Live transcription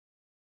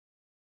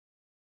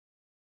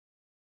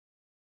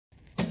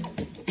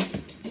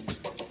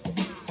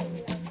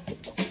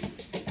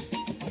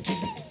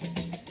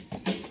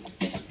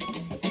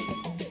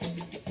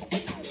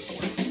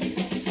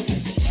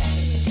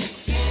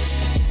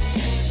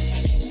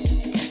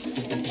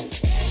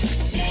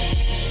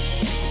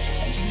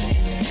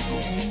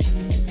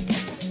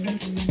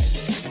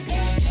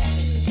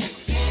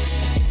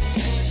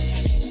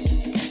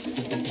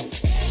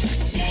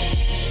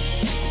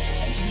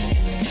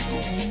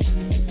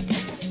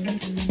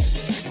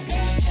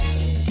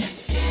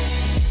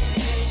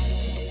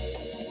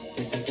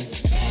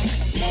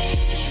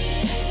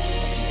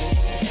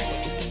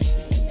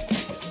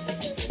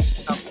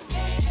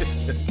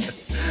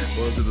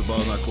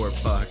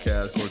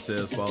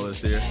Cortez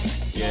Paulus here.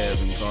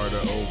 Kevin Carter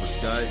over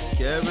Skype.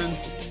 Kevin,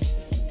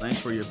 thanks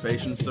for your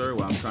patience, sir,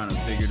 while I'm trying to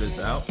figure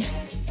this out.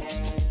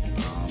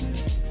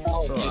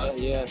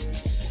 Yeah.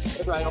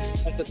 That's right.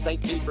 I said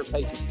thank you for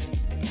patience.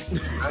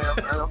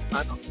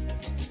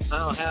 I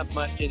don't have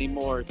much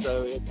anymore,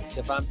 so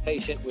if I'm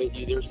patient with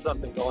you, there's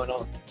something going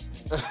on.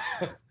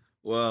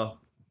 Well,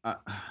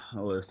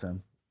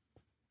 listen.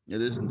 Yeah,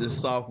 this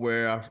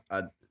software,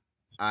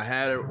 I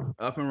had it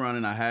up and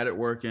running. I had it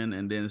working,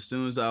 and then as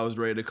soon as I was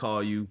ready to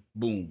call you,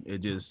 boom, it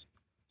just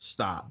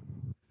stopped.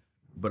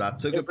 But I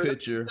took a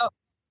picture.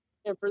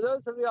 And for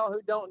those of y'all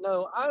who don't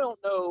know, I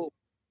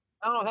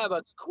don't have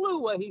a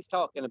clue what he's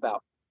talking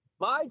about.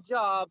 My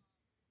job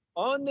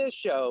on this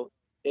show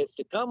is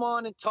to come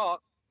on and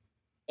talk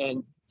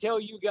and tell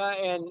you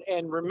guys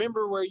and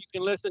remember where you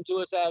can listen to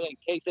us at in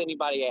case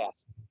anybody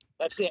asks.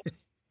 That's it.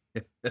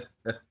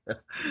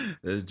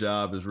 This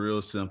job is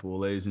real simple,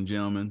 ladies and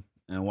gentlemen.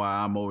 And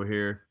while I'm over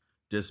here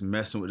just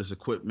messing with this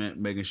equipment,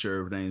 making sure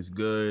everything's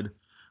good,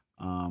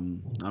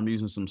 I'm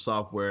using some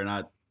software,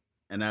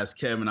 and as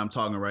Kevin, I'm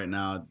talking right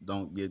now.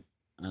 Don't get,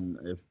 and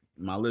if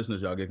my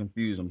listeners y'all get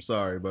confused, I'm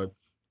sorry, but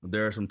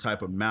there's some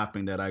type of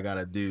mapping that I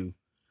gotta do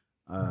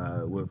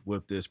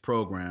with this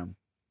program,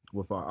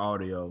 with our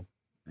audio,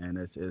 and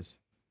it's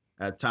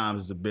at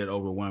times it's a bit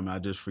overwhelming. I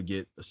just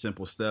forget a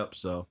simple step.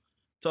 So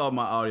to all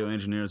my audio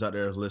engineers out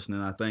there that's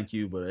listening, I thank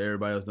you, but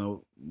everybody else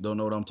don't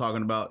know what I'm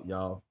talking about.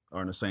 Y'all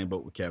are in the same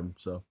boat with Kevin.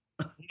 So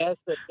he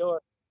has the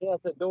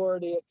door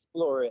to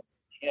explore it.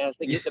 He has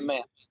to get the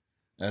map.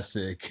 That's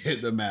it.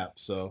 Get the map.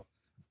 So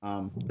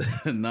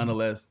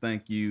nonetheless,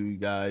 thank you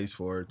guys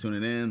for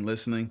tuning in,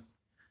 listening.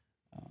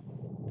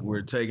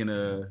 We're taking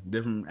a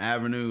different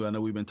avenue. I know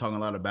we've been talking a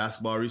lot of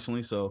basketball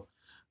recently, so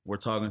we're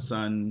talking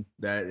something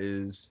that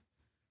is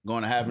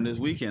going to happen this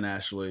weekend,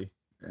 actually,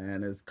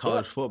 and it's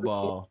college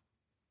football.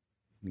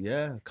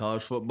 Yeah,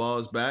 college football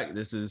is back.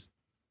 This is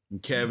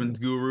Kevin's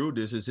guru.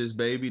 This is his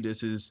baby.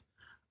 This is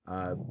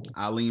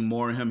I lean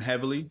more on him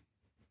heavily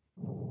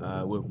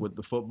with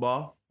the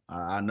football.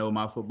 I know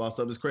my football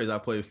stuff is crazy. I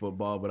play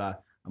football, but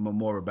I'm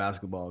more of a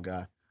basketball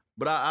guy.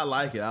 But I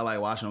like it. I like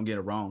watching. Don't get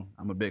it wrong.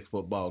 I'm a big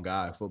football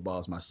guy. Football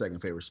is my second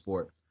favorite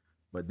sport.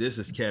 But this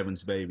is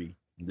Kevin's baby.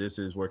 This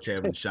is where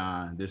Kevin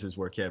shine. This is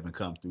where Kevin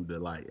come through the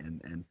light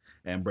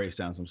and breaks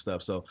down some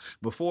stuff. So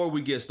before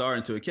we get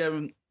started to it,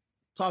 Kevin,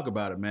 talk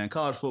about it, man.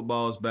 College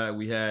football is back.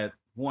 We had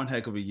one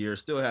heck of a year.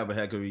 Still have a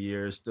heck of a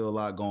year. Still a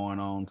lot going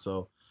on.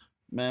 So,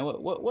 man,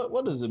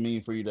 what does it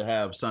mean for you to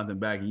have something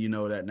back? And you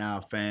know that now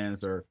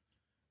fans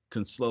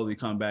can slowly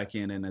come back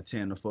in and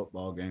attend a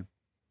football game.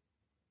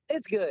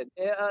 It's good.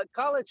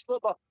 College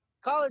football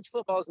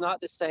is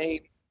not the same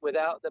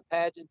without the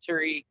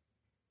pageantry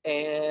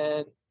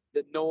and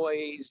the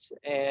noise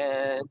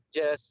and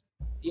just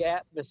the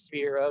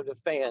atmosphere of the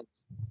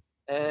fans.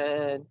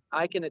 And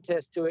I can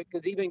attest to it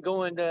because even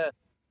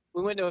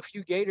we went to a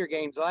few Gator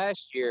games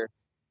last year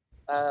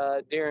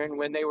during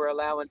when they were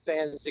allowing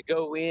fans to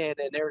go in,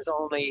 and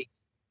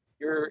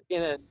you're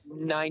in a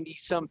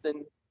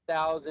 90-something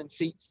thousand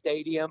seat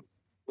stadium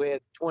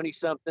with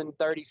 20-something,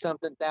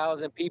 30-something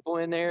thousand people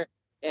in there,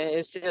 and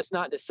it's just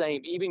not the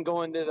same. Even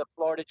going to the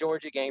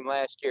Florida-Georgia game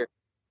last year,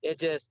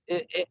 it's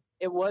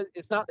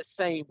not the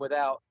same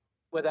without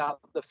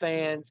the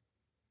fans,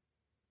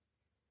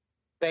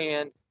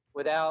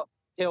 without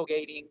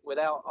tailgating,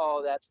 without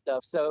all that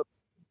stuff. So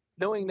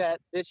knowing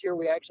that this year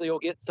we actually will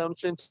get some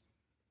sense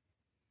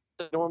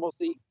of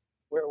normalcy,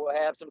 where we'll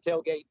have some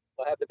tailgate,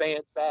 we'll have the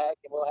bands back,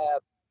 and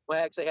we'll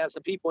actually have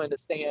some people in the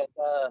stands.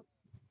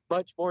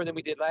 Much more than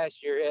we did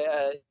last year.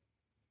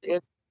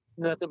 It's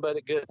nothing but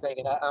a good thing,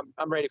 and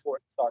I'm ready for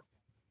it to start.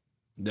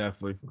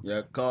 Definitely,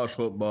 yeah. College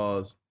football,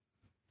 is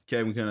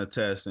Kevin can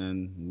attest,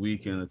 and we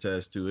can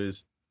attest to,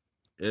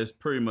 it's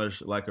pretty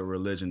much like a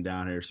religion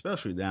down here,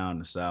 especially down in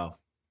the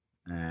South,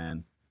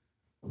 and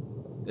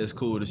it's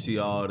cool to see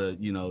all the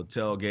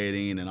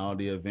tailgating and all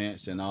the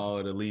events and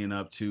all the leading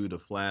up to the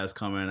flags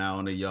coming out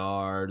in the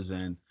yards,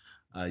 and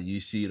you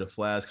see the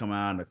flags come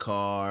out in the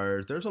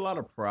cars. There's a lot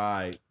of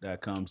pride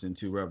that comes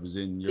into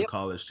representing your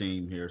college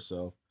team here.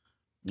 So,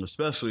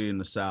 especially in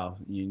the South,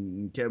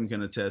 Kevin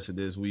can attest to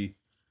this. We,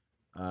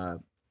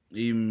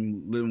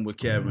 even living with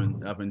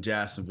Kevin up in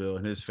Jacksonville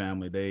and his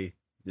family, they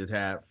just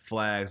had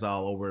flags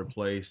all over the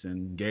place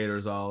and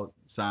Gators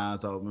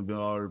signs all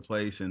over the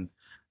place.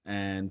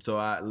 And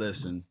so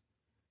listen,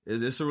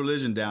 it's a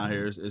religion down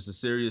here. It's a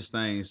serious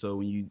thing. So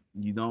when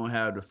you don't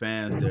have the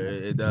fans there,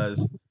 it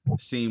does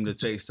seem to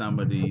take some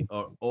of the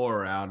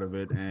aura out of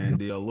it and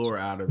the allure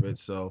out of it.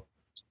 So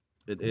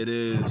it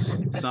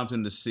is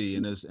something to see,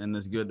 and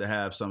it's good to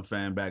have some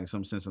fan back and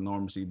some sense of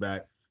normalcy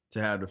back, to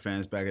have the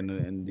fans back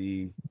in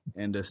the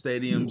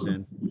stadiums,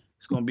 and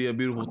it's gonna be a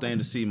beautiful thing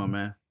to see, my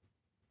man.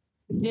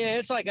 Yeah,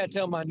 it's like I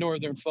tell my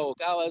northern folk.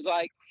 I was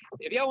like,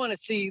 if y'all want to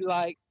see,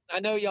 like, I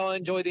know y'all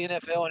enjoy the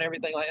NFL and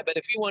everything like that, but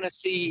if you want to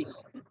see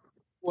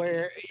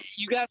where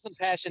you got some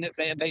passionate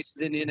fan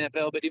bases in the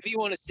NFL, but if you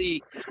want to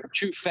see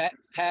true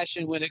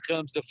passion when it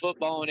comes to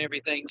football and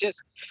everything,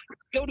 just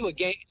go to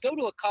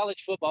a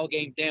college football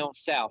game down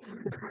south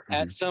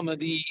at some of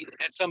the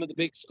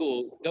big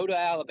schools. Go to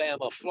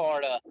Alabama,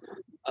 Florida,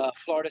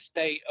 Florida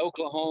State,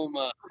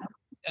 Oklahoma,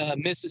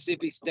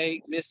 Mississippi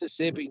State,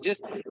 Mississippi.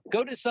 Just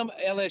go to some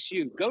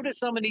LSU. Go to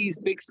some of these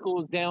big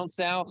schools down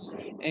south,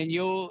 and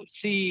you'll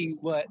see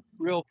what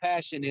real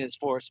passion is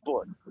for a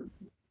sport.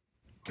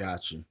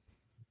 Gotcha.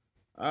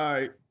 All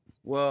right.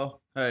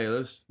 Well, hey,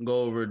 let's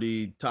go over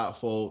the top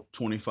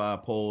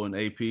 25 poll in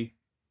AP.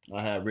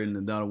 I had written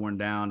another one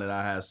down that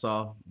I had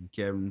saw.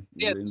 Kevin,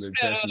 testing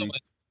me.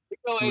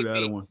 Screw the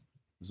other one.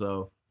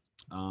 So,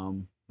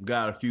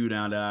 got a few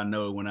down that I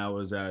know when I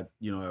was at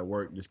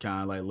work, just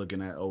kind of like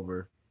looking at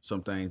over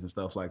some things and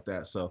stuff like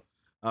that. So,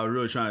 I was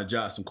really trying to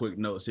jot some quick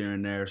notes here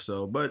and there.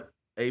 So, but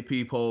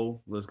AP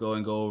poll, let's go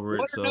over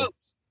it.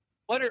 Notes?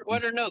 What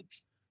are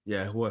notes?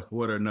 Yeah,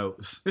 what are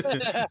notes?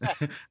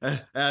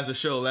 As the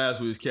show last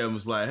week, Kevin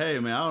was like, "Hey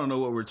man, I don't know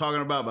what we're talking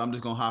about, but I'm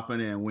just gonna hop in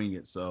there and wing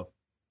it." So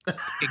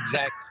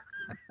exactly.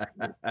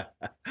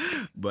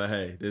 But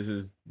hey, this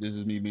is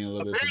me being a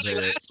little bit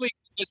prepared. Last week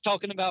we was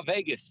talking about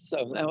Vegas,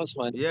 so that was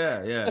fun.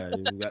 Yeah,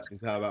 we got to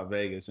talk about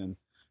Vegas, and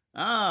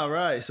all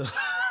right, so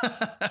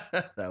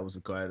that was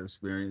a quiet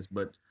experience.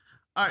 But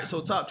all right,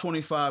 so top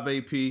 25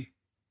 AP.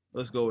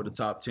 Let's go with the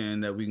top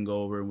 10 that we can go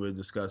over, and we'll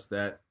discuss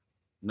that.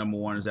 Number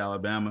 1 is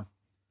Alabama.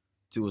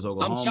 2 is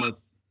Oklahoma.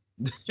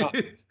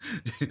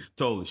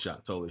 Totally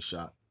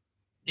shot.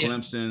 Yeah.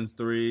 Clemson's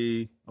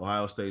 3,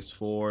 Ohio State's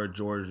 4,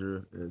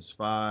 Georgia is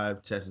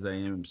 5, Texas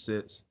A&M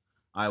 6,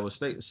 Iowa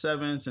State is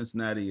 7,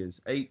 Cincinnati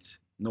is 8,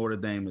 Notre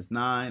Dame is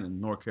 9,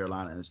 and North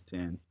Carolina is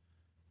 10.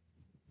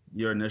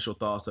 Your initial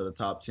thoughts of the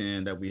top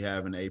 10 that we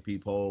have in the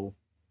AP poll?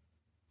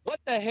 What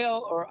the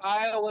hell are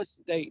Iowa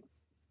State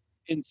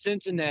and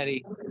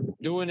Cincinnati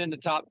doing in the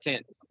top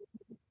 10?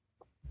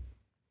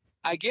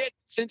 I get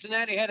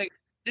Cincinnati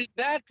the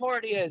bad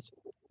part is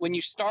when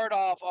you start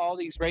off all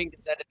these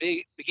rankings at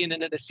the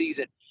beginning of the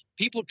season,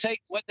 people take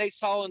what they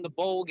saw in the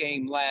bowl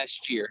game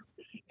last year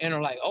and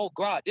are like, oh,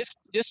 God,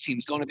 this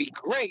team's going to be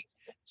great.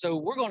 So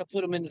we're going to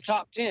put them in the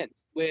top 10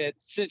 with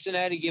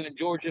Cincinnati giving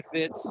Georgia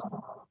fits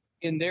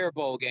in their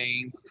bowl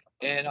game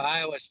and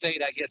Iowa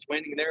State, I guess,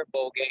 winning their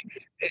bowl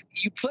game.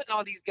 You putting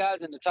all these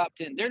guys in the top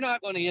 10, they're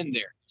not going to end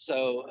there.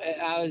 So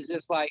I was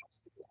just like,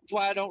 that's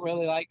why I don't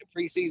really like the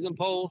preseason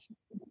polls,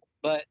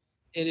 but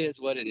it is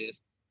what it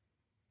is.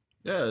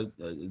 Yeah,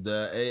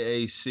 the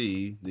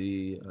AAC,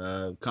 the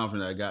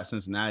conference that got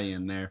Cincinnati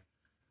in there,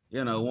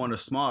 one of the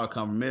smaller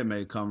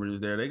mid-major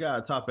conferences there, they got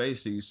a top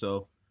AC.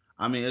 So,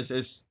 I mean,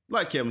 it's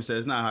like Kevin said,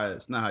 it's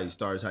not how you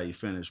start, it's how you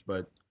finish.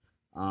 But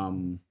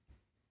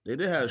they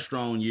did have a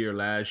strong year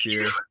last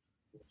year,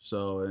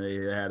 so they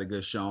had a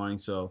good showing.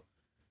 So,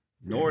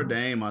 Notre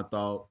Dame, I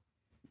thought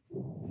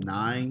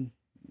 9.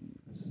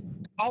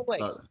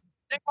 Always,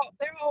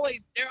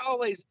 they're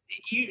always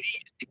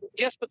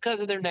just because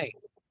of their name.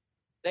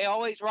 They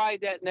always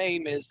ride that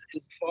name as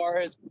far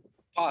as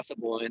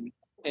possible,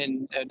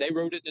 and they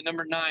wrote it to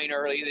number 9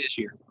 early this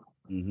year.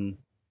 Mm-hmm.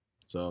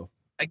 So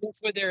I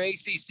guess with their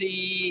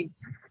ACC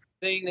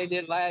thing they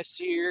did last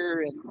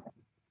year, and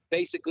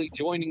basically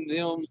joining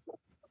them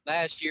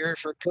last year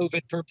for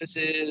COVID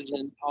purposes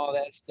and all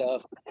that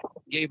stuff,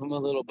 gave them a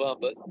little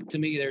bump. But to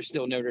me, they're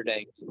still Notre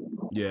Dame.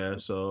 Yeah.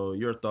 So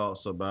your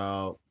thoughts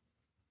about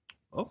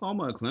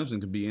Oklahoma and Clemson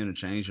could be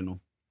interchangeable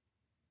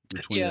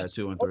between that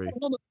 2 and 3.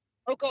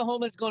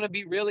 Oklahoma is going to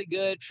be really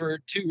good for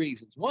 2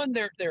 reasons. One,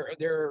 they're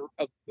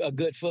a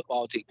good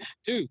football team.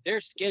 2,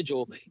 their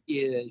schedule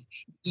is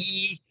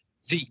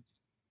easy,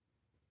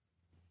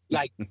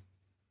 like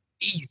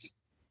easy,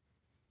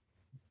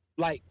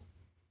 like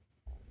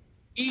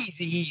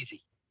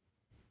easy.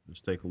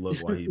 Let's take a look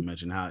while you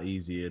mentioned how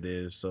easy it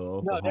is.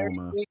 So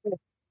Oklahoma,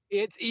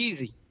 it's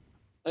easy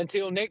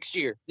until next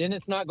year. Then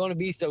it's not going to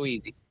be so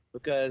easy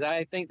because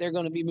I think they're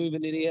going to be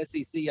moving to the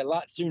SEC a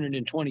lot sooner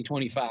than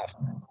 2025.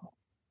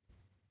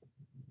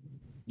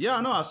 Yeah,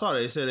 I know. I saw that.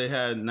 They said they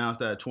had announced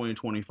that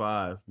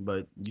 2025,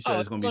 but you said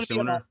it's going to be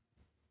sooner?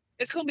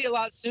 It's going to be a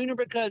lot sooner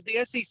because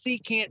the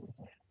SEC can't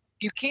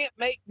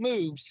make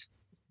moves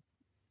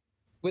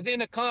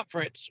within a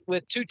conference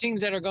with 2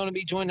 teams that are going to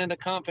be joining the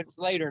conference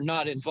later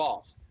not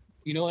involved.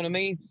 You know what I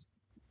mean?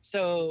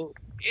 So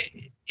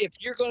if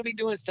you're going to be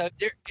doing stuff,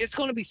 it's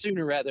going to be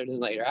sooner rather than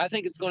later. I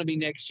think it's going to be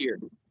next year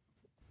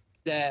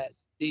that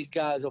these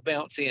guys will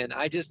bounce in.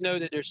 I just know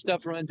that their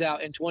stuff runs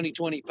out in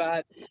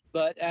 2025.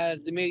 But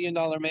as the $1 Million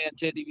Man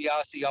Ted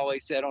DiBiase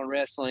always said on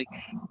wrestling,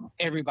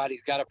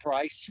 everybody's got a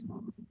price.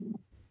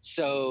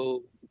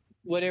 So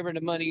whatever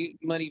the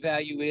money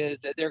value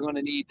is that they're going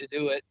to need to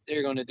do it,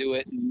 they're going to do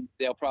it, and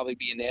they'll probably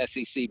be in the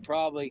SEC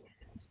probably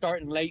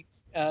starting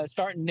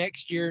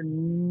next year,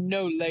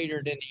 no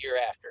later than the year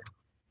after.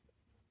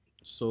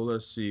 So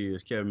let's see.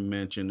 As Kevin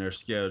mentioned, their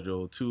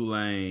schedule: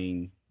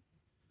 Tulane,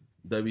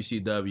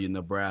 WCW,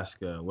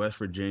 Nebraska, West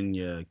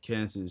Virginia,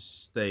 Kansas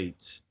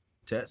State,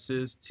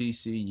 Texas,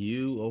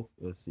 TCU. Oh,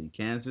 let's see,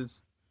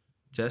 Kansas,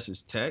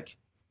 Texas Tech,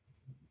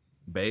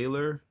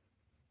 Baylor,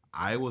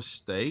 Iowa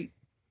State,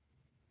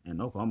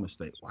 and Oklahoma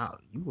State. Wow,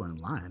 you weren't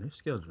lying. Their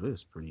schedule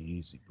is pretty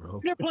easy, bro.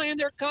 They're playing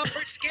their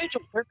conference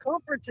schedule. Their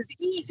conference is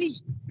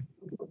easy.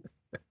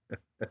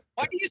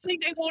 Why do you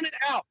think they want it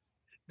out?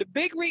 The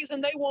big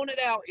reason they want it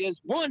out is,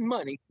 one,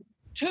 money.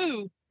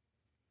 Two,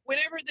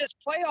 whenever this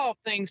playoff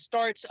thing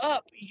starts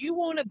up, you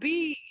want to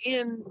be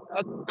in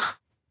a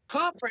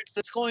conference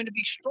that's going to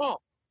be strong.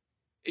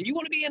 And you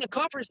want to be in a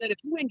conference that if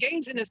you win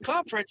games in this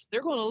conference,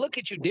 they're going to look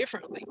at you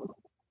differently.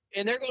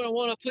 And they're going to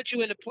want to put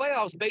you in the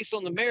playoffs based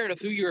on the merit of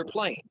who you're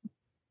playing.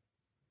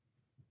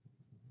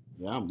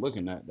 Yeah, I'm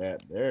looking at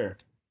that there.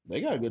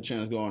 They got a good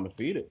chance of going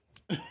undefeated.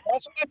 That's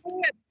what I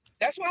said.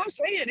 That's what I'm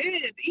saying.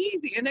 It is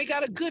easy. And they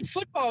got a good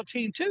football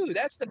team, too.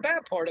 That's the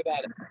bad part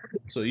about it.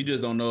 So you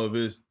just don't know if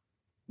it's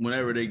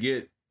whenever they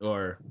get,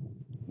 or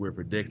we're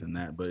predicting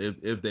that, but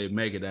if they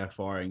make it that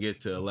far and get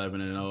to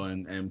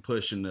 11-0 and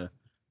push in the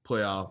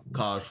playoff,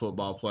 college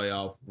football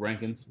playoff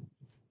rankings,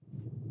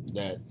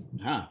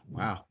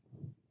 wow.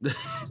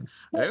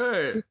 they're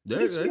going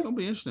to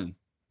be interesting.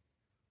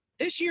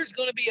 This year's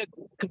going to be a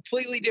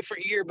completely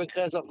different year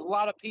because a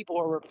lot of people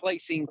are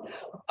replacing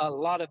a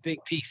lot of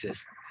big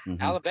pieces.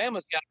 Mm-hmm.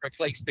 Alabama's got to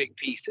replace big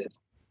pieces.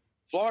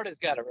 Florida's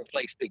got to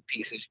replace big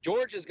pieces.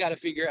 Georgia's got to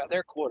figure out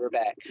their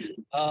quarterback.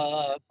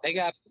 They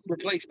got to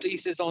replace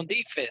pieces on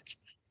defense.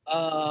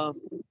 A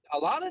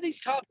lot of these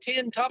top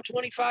 10, top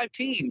 25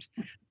 teams,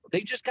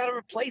 they just got to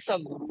replace a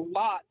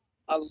lot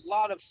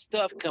of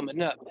stuff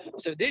coming up.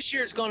 So this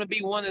year's going to be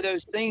one of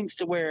those things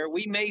to where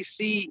we may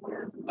see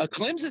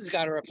Clemson's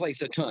got to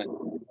replace a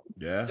ton.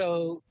 Yeah.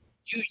 So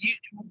you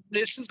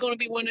this is going to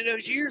be one of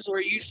those years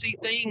where you see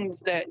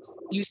things that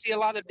you see a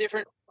lot of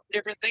different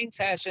things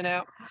hashing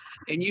out,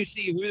 and you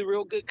see who the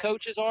real good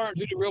coaches are and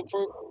who the real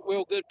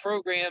good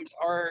programs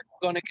are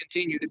going to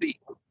continue to be.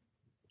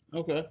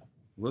 Okay.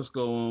 Let's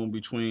go on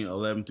between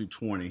 11 through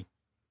 20.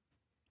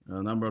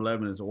 Number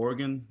 11 is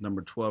Oregon.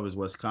 Number 12 is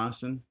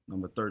Wisconsin.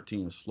 Number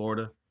 13 is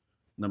Florida.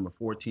 Number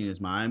 14 is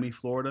Miami,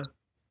 Florida.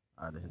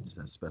 I didn't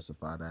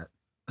specify that.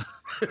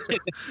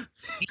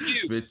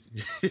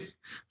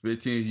 15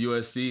 is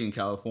USC in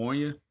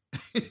California.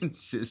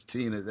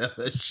 16 is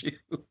LSU.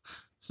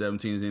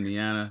 17 is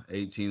Indiana.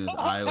 18 is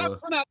Iowa.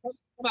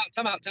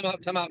 Time out.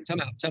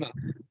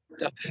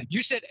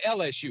 You said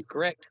LSU,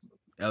 correct?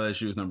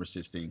 LSU is number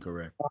 16,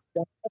 correct.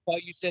 I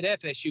thought you said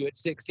FSU at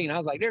 16. I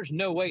was like, there's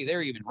no way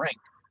they're even ranked.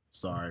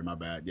 Sorry, my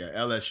bad. Yeah,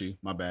 LSU,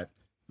 my bad.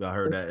 I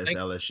heard that. It's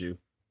LSU.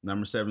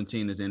 Number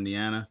 17 is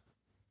Indiana.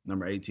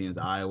 Number 18 is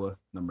Iowa.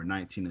 Number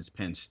 19 is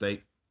Penn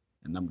State.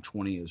 And number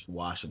 20 is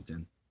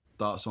Washington.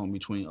 Thoughts on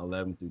between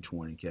 11 through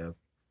 20, Kev?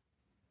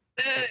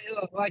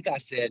 Like I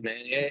said,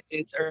 man,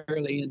 it's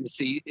early in the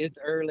season. It's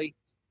early,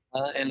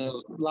 and a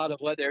lot of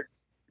what they're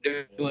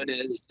doing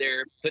is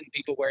they're putting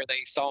people where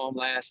they saw them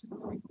last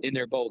in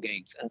their bowl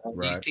games.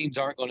 Right. These teams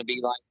aren't going to be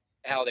like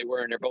how they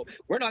were in their bowl.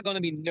 We're not going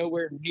to be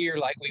nowhere near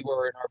like we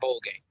were in our bowl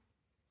game.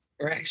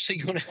 We're actually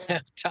going to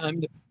have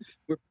time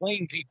we're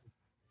playing people,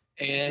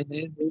 and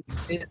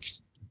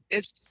it's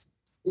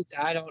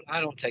I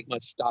don't take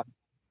much stock,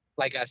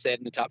 like I said,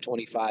 in the top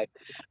 25.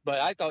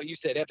 But I thought you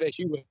said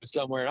FSU was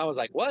somewhere, and I was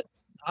like, what?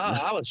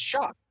 I was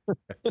shocked.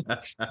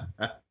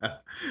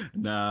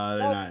 No,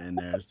 they're not in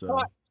there.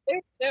 So they're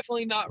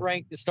definitely not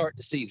ranked to start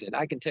the season.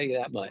 I can tell you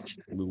that much.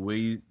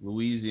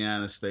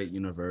 Louisiana State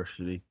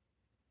University.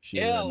 She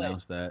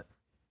announced that.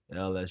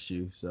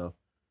 LSU. So,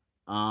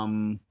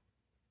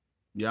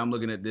 yeah, I'm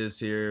looking at this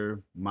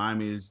here.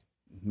 Miami's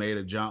made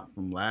a jump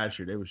from last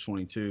year. They was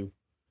 22.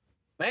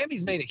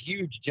 Miami's made a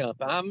huge jump.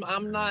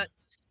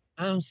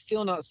 I'm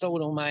still not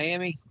sold on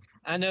Miami.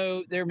 I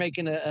know they're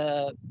making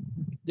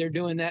they're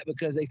doing that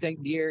because they think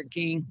De'Aaron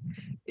King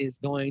is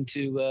going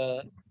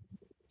to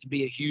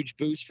be a huge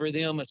boost for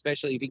them,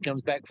 especially if he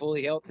comes back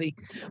fully healthy.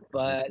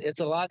 But it's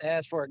a lot to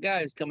ask for a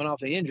guy who's coming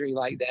off an injury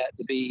like that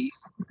to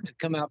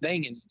come out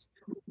banging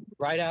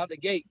right out the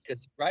gate,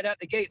 because right out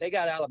the gate they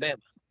got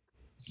Alabama.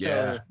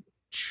 Yeah.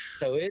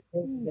 So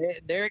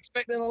they're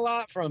expecting a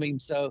lot from him.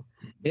 So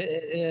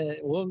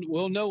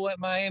we'll know what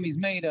Miami's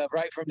made of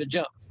right from the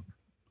jump.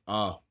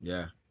 Oh,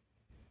 yeah.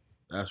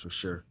 That's for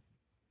sure.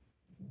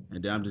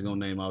 And then I'm just going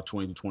to name all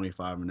 20 to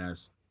 25, and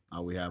that's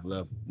all we have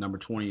left. Number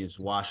 20 is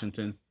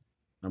Washington.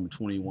 Number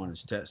 21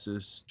 is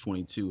Texas.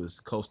 22 is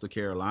Coastal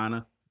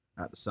Carolina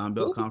at the Sun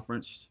Belt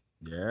Conference.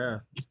 Yeah.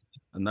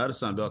 Another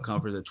Sun Belt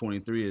Conference at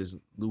 23 is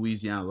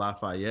Louisiana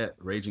Lafayette,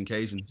 Raging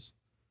Cajuns.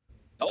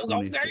 Oh,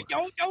 there you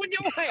go. Go in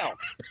your hell.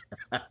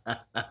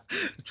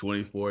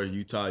 24 is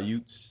Utah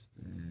Utes.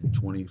 And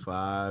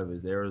 25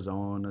 is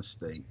Arizona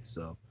State.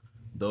 So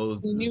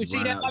those you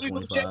see that?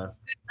 25.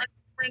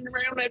 Hey,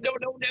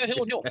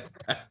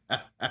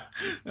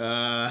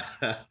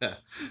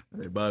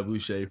 Bob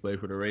Boucher played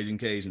for the Raging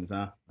Cajuns,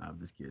 huh? I'm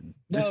just kidding.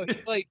 No, he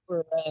played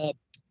for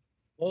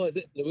what was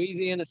it?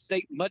 Louisiana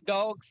State Mud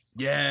Dogs?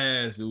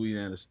 Yes,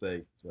 Louisiana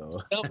State. So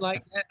something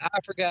like that. I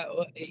forgot.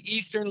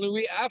 Eastern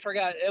Louisiana. I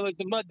forgot. It was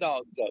the Mud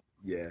Dogs. Though.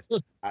 Yeah.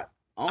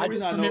 Only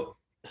reason I know.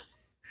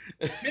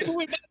 Remember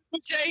when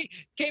Shane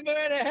came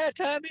around at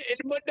halftime and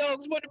the Mud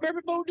Dogs won the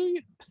River Bowl, do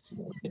you?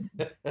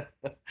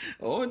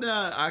 Oh,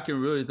 now I can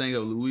really think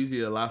of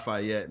Louisiana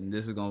Lafayette, and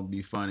this is gonna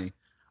be funny.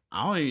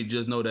 I don't even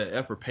just know that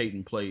Effer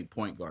Payton played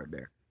point guard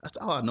there. That's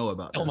all I know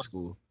about that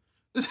school.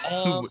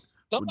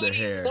 with the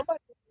hair. Somebody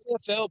in the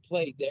NFL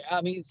played there.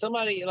 I mean,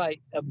 somebody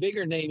like a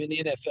bigger name in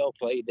the NFL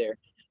played there.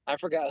 I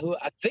forgot who.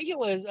 I think it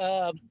was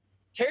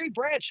Terry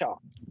Bradshaw.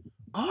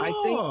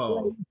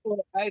 Oh,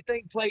 I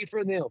think played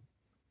for them.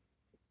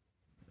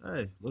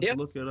 Hey, let's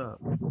look it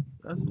up.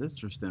 That's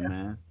interesting,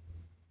 man.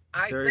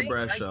 Terry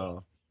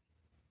Bradshaw.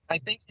 I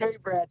think Terry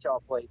Bradshaw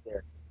played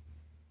there.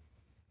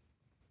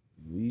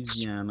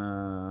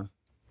 Louisiana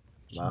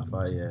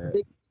Lafayette.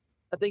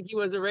 I think he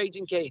was a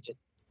Raging Cajun.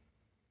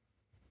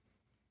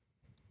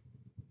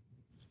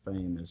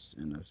 Famous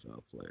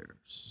NFL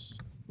players.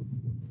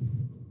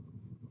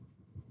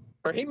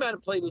 Or he might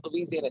have played with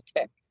Louisiana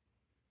Tech.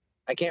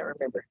 I can't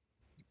remember.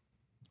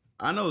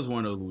 I know it's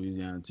one of those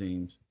Louisiana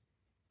teams.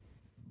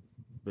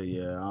 But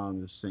yeah,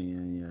 I'm just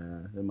saying,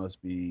 yeah, it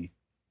must be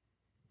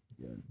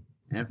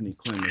Anthony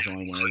Clem is the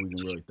only one that we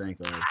can really think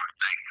of.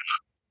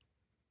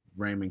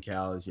 Raymond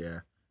Callis, yeah.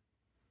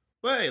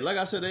 But hey, like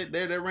I said,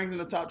 they're ranked in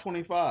the top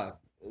 25.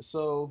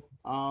 So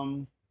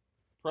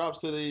props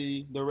to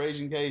the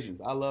Raging Cajuns.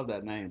 I love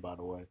that name, by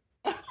the way.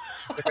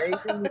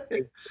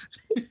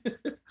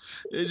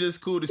 It's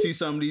just cool to see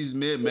some of these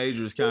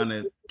mid-majors kind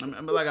of. I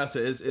mean, like I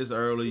said, it's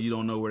early. You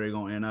don't know where they're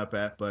gonna end up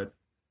at, but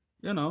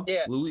you know,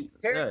 yeah.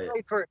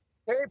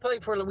 Terry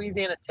played for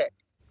Louisiana Tech.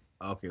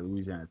 Okay,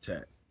 Louisiana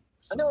Tech.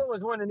 So. I know it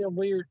was one of them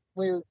weird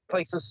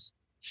places.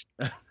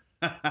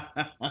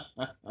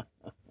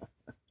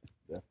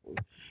 Definitely.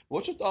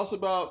 What's your thoughts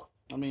about?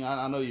 I mean,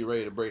 I know you're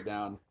ready to break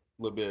down a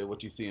little bit of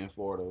what you see in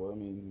Florida. I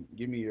mean,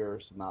 give me your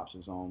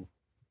synopsis on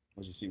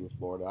what you see with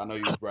Florida. I know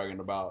you were bragging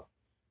about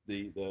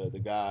the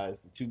guys,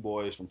 the two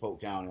boys from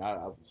Polk County. I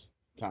was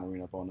kind of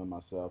reading up on them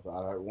myself.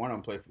 I heard one of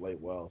them played for Lake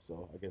Wells,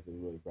 so I guess they're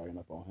really bragging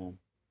up on him.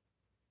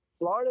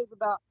 Florida's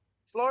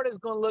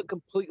going to look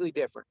completely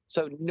different.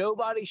 So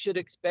nobody should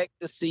expect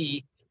to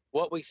see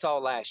what we saw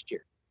last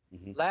year.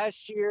 Mm-hmm.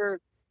 Last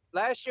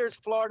year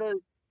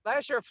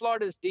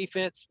Florida's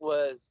defense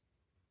was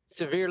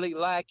severely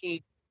lacking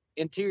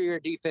interior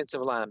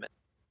defensive linemen.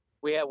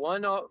 We had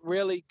one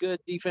really good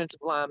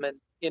defensive lineman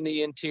in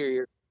the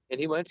interior, and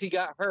once he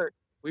got hurt,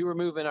 we were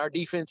moving our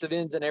defensive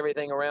ends and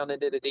everything around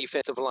into the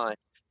defensive line.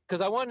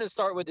 Because I wanted to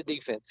start with the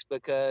defense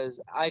because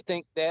I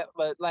think that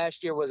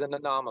last year was an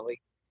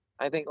anomaly.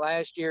 I think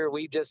last year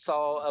we just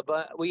saw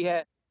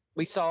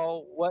we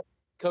saw what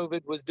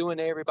COVID was doing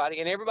to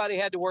everybody, and everybody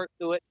had to work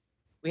through it.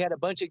 We had a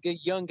bunch of good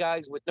young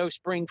guys with no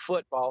spring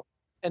football,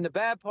 and the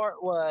bad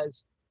part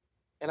was,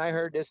 and I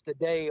heard this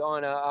today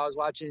on I was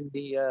watching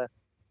they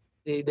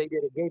did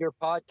a Gator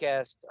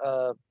podcast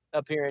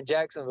up here in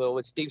Jacksonville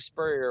with Steve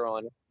Spurrier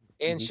on it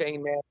and mm-hmm.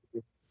 Shane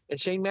Matthews. And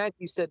Shane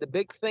Matthews said the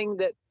big thing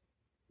that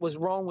was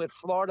wrong with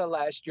Florida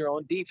last year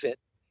on defense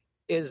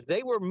is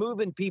they were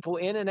moving people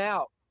in and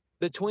out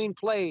between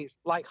plays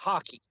like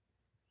hockey.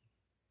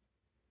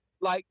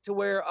 Like to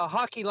where a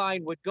hockey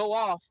line would go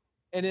off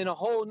and then a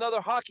whole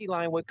nother hockey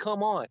line would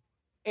come on.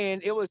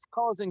 And it was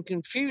causing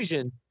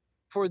confusion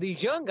for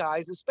these young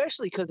guys,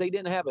 especially because they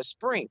didn't have a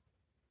spring.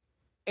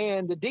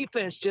 And the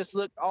defense just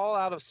looked all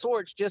out of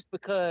sorts just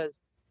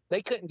because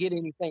they couldn't get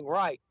anything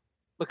right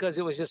because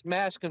it was just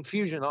mass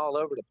confusion all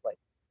over the place.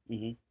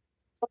 Mm-hmm.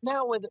 So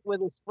now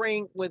with a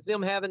spring, with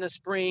them having a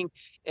spring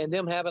and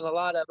them having a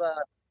lot of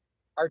the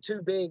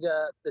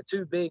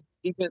two big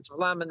defensive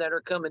linemen that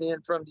are coming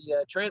in from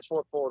the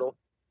transfer portal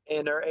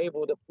and are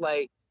able to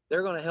play,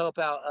 they're going to help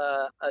out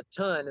a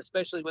ton,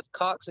 especially with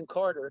Cox and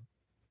Carter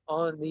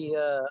on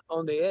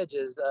the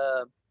edges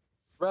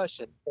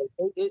rushing. So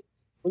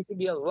we can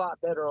be a lot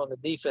better on the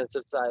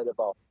defensive side of the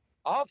ball.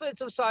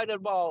 Offensive side of the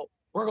ball,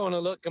 we're going to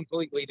look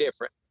completely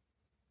different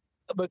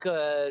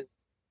because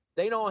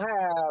they don't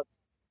have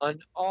an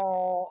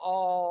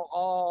all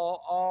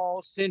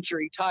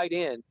century tight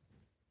end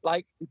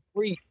like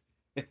the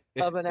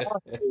of an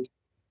athlete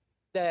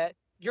that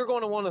you're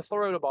going to want to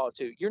throw the ball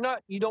to. You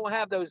don't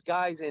have those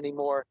guys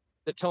anymore.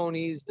 The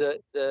Tonys,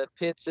 the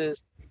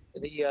Pittses,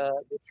 the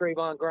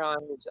Trayvon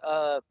Grimes,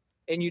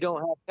 and you don't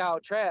have Kyle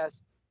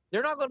Trask.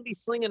 They're not going to be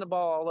slinging the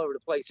ball all over the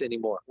place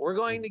anymore. We're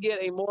going to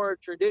get a more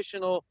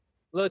traditional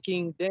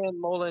looking Dan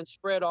Mullen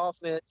spread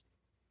offense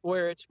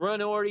where it's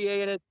run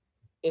oriented.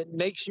 It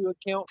makes you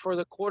account for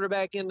the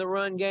quarterback in the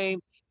run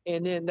game.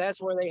 And then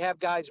that's where they have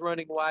guys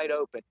running wide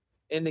open.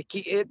 And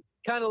it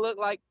kind of looked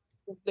like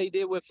they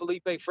did with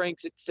Felipe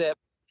Franks, except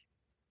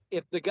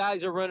if the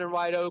guys are running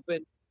wide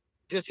open,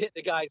 just hit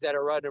the guys that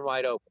are running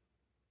wide open.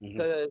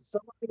 Because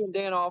somebody in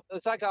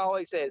it's like I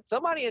always said,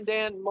 somebody in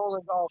Dan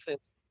Mullen's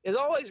offense is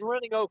always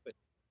running open.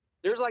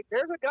 There's a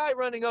guy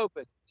running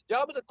open. The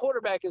job of the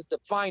quarterback is to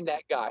find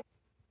that guy.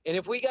 And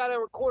if we got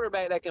a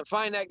quarterback that can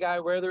find that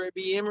guy, whether it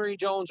be Emory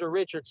Jones or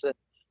Richardson,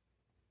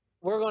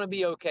 we're going to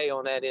be okay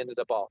on that end of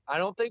the ball. I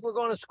don't think we're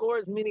going to score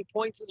as many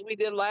points as we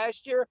did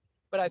last year,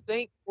 but I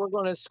think we're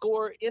going to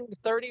score in the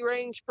 30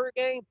 range per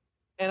game.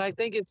 And I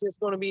think it's just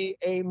going to be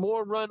a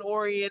more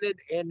run-oriented,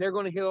 and they're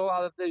going to hit a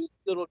lot of those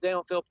little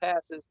downfield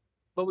passes.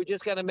 But we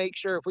just got to make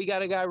sure if we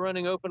got a guy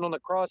running open on the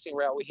crossing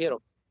route, we hit him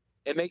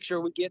and make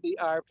sure we get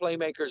our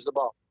playmakers the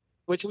ball,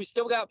 which we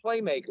still got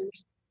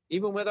playmakers.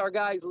 Even with our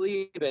guys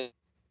leaving,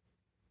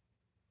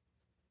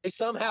 they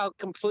somehow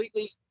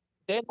completely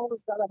 – Dan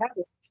Mullen's got to have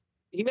it.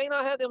 He may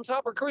not have them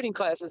top recruiting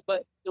classes,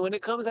 but when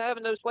it comes to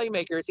having those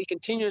playmakers, he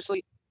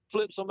continuously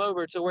flips them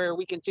over to where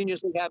we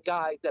continuously have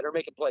guys that are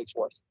making plays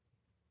for us.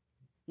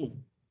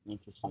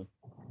 Interesting.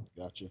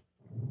 Gotcha.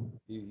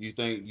 You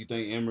think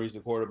Emory's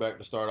the quarterback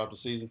to start off the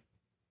season?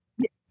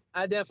 Yeah,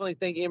 I definitely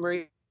think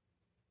Emory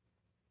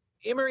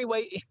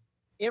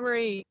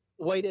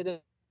waited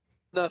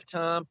enough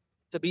time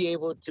to be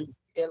able to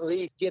at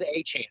least get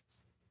a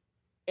chance.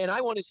 And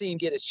I want to see him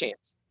get his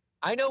chance.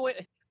 I know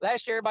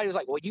last year everybody was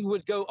like, well, you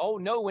would go, oh,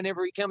 no,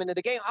 whenever he come into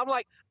the game. I'm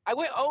like, I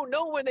went, oh,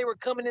 no, when they were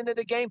coming into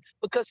the game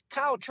because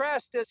Kyle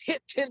Trask just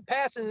hit 10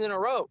 passes in a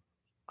row.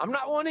 I'm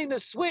not wanting to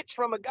switch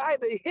from a guy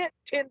that hit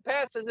 10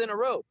 passes in a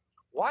row.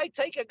 Why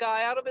take a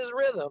guy out of his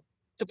rhythm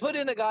to put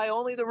in a guy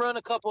only to run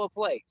a couple of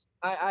plays?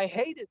 I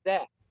hated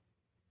that.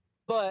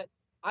 But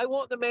I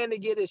want the man to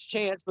get his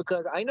chance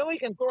because I know he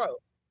can throw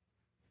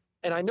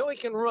and I know he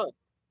can run.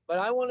 But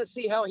I want to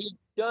see how he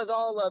does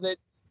all of it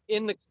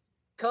in the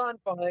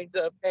confines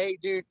of, hey,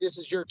 dude, this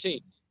is your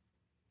team.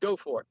 Go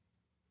for it.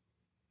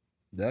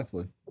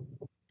 Definitely.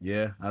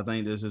 Yeah, I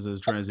think this is a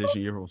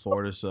transition year for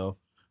Florida. So,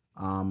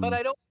 but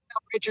I don't know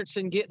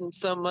Richardson getting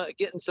some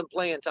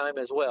playing time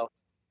as well,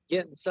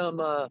 getting some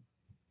what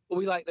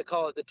we like to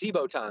call it the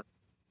Tebow time,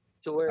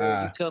 to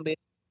where you come in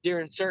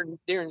during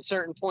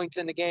certain points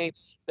in the game,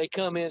 they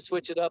come in,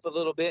 switch it up a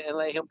little bit, and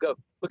let him go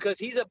because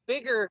he's a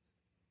thicker,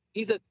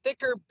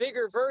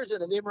 bigger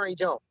version of Emory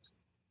Jones.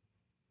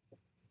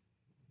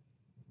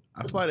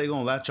 I feel like they're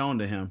gonna latch on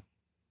to him.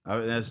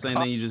 That's the same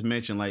thing you just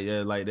mentioned. Like,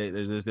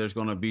 there's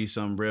gonna be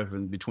some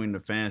rift between the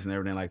fans and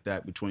everything like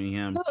that between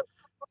him. Look,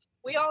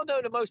 we all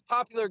know the most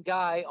popular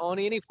guy on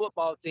any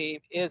football team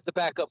is the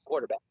backup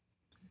quarterback.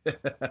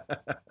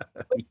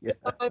 Yeah.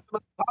 The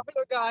most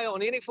popular guy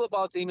on any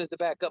football team is the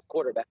backup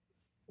quarterback.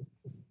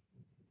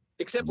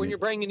 Except when you're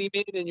bringing him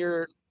in and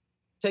you're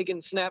taking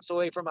snaps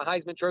away from a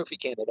Heisman Trophy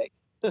candidate.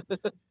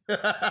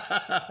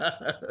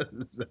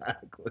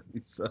 Exactly.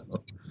 So,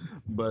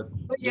 but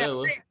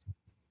yeah,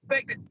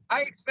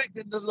 I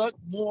expected to look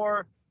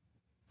more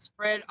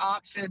spread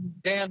option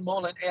Dan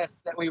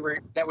Mullen-esque that we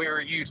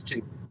were used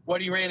to.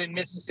 What he ran in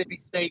Mississippi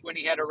State when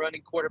he had a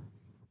running quarterback.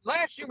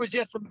 Last year was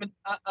just an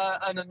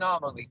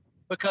anomaly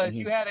because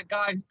you had a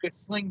guy who could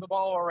sling the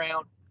ball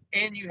around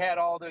and you had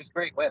all those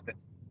great weapons.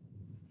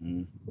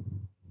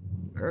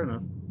 Fair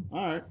enough.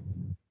 All right.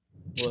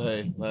 Well,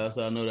 hey, last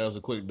I know that was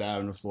a quick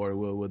dive into Florida.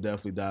 We'll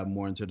definitely dive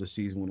more into the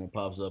season when it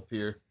pops up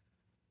here.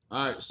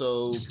 All right,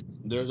 so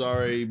there's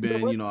already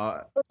been,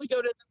 once we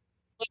go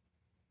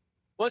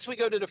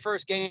to the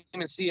first game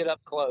and see it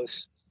up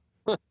close.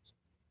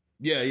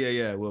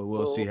 Yeah.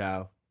 We'll see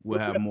how we'll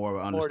have more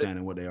of an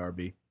understanding what they are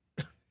be.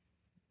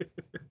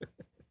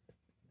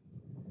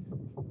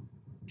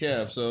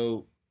 Kev,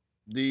 so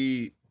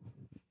they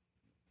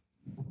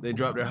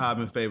dropped their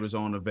Heisman favorites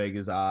on the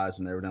Vegas odds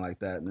and everything like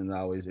that, and then it's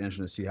always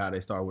interesting to see how they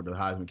start with the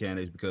Heisman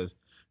candidates because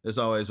there's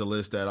always a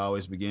list that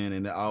always begin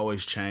and they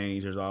always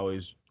change. There's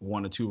always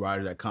one or two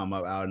riders that come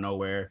up out of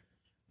nowhere.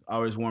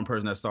 Always one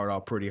person that started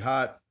off pretty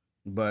hot,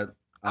 but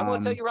I'm going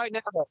to tell you right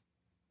now.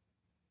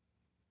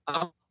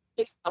 I'm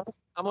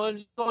going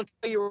to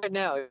tell you right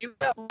now. If you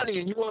got money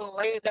and you want to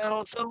lay it down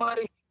on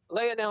somebody,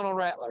 lay it down on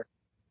Rattler.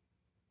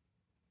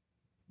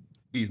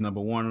 He's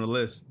number one on the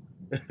list.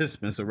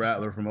 Spencer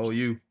Rattler from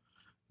OU.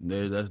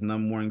 That's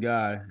number one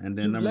guy. And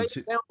then number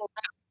two.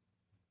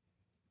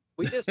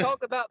 We just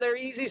talked about their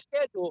easy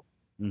schedule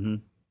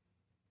and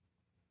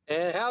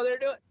how they're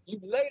doing. You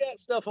lay that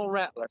stuff on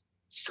Rattler.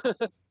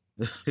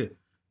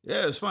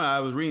 Yeah, it's funny.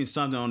 I was reading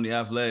something on The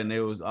Athletic, and they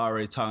was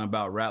already talking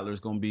about Rattler's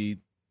going to be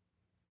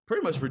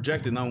pretty much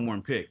projected number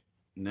one pick.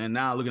 And then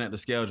now looking at the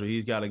schedule,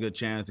 he's got a good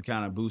chance to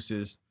kind of boost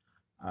his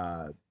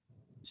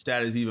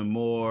status even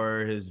more,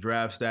 his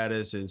draft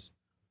status,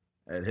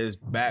 his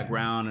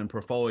background and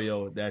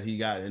portfolio that he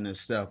got in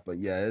himself. But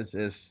yeah,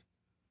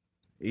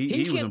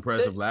 he was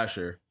impressive last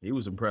year. He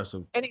was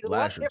impressive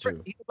last year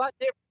too.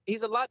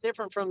 He's a lot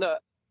different from the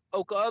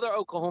other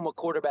Oklahoma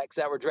quarterbacks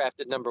that were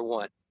drafted number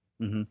one.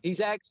 He's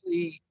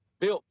actually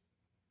built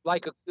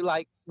like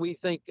we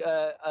think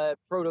a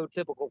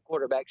prototypical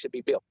quarterback should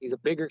be built. He's a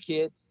bigger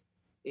kid.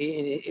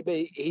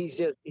 He's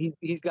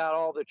got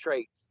all the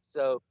traits.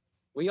 So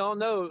we all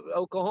know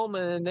Oklahoma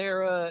and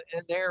their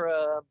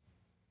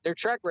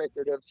track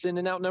record of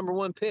sending out number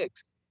one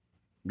picks.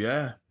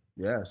 Yeah,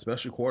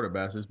 especially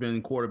quarterbacks. It's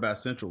been quarterback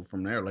central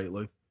from there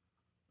lately,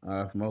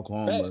 from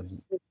Oklahoma.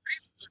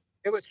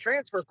 It was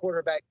transfer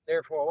quarterback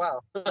there for a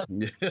while.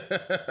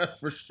 Yeah,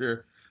 for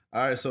sure.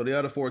 All right, so the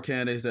other four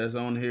candidates that's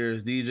on here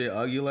is DJ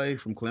Uiagalelei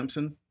from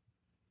Clemson,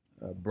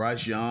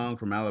 Bryce Young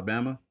from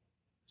Alabama,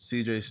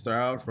 C.J.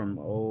 Stroud from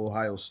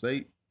Ohio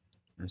State,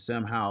 and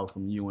Sam Howell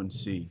from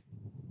UNC.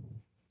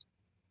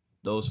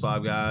 those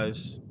five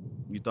guys.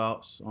 Your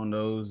thoughts on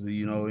those? I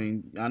know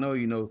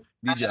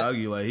DJ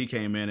Aguilar. He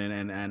came in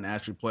and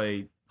actually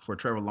played for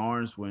Trevor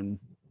Lawrence when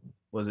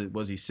was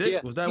he sick? Yeah,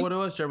 Was that what it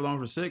was? Trevor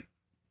Lawrence was sick.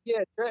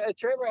 Yeah,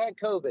 Trevor had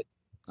COVID,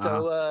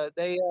 so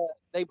they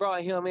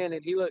brought him in,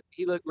 and he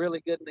looked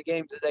really good in the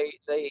games that they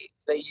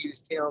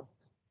used him.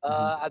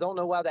 I don't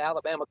know why the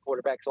Alabama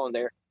quarterback's on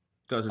there.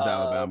 Because it's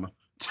Alabama.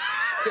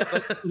 Yeah,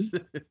 but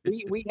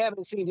we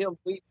haven't seen him.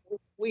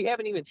 We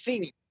haven't even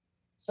seen him.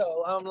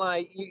 So I'm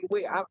like,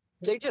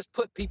 they just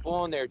put people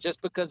on there just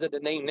because of the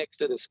name next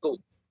to the school.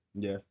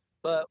 Yeah.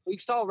 But we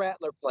saw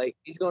Rattler play.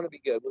 He's going to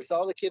be good. We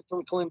saw the kid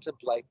from Clemson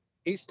play.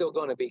 He's still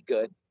going to be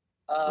good.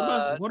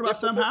 What about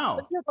Sam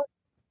Howell?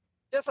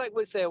 Just like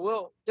we said, we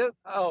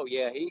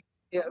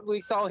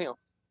saw him.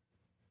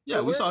 Yeah,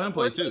 we saw him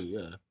play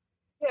too.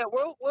 Yeah,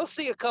 we'll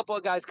see a couple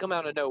of guys come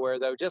out of nowhere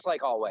though, just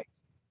like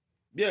always.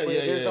 Yeah.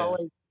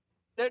 Always,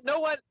 no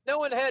one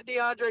had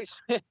DeAndre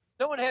Smith.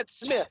 No one had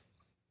Smith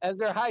as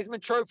their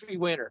Heisman Trophy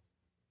winner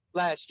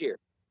last year.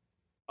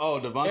 Oh,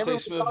 Devontae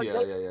Smith.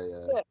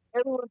 Yeah.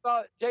 Everyone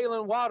thought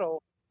Jalen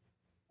Waddle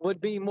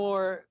would be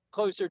more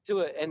closer to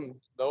it, and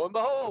lo and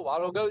behold,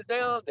 Waddle goes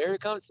down. There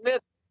comes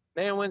Smith.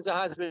 Man wins the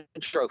Heisman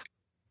Trophy.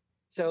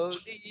 So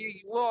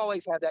we'll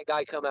always have that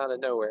guy come out of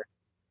nowhere.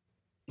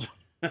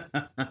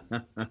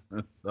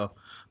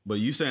 But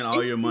you saying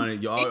all your money,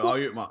 go ahead,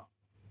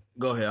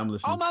 I'm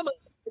listening. All my money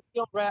would be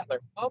on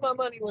Rattler. All my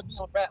money would be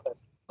on Rattler.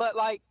 But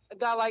like a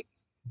guy like,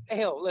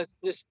 hell, let's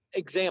just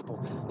example.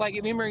 Like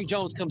if Emory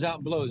Jones comes out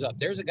and blows up,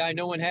 there's a guy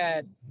no one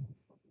had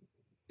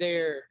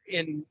there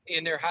in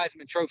their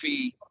Heisman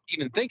Trophy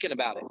even thinking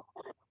about it.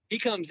 He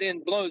comes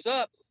in, blows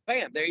up,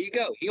 bam, there you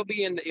go. He'll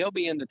be in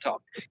the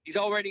talk. He's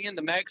already in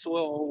the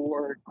Maxwell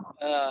Award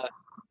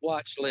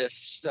watch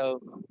list.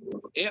 So,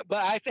 yeah,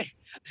 but I think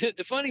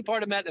the funny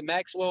part about the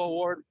Maxwell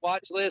Award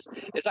watch list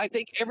is I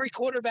think every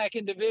quarterback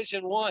in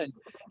Division I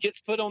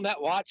gets put on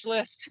that watch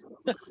list.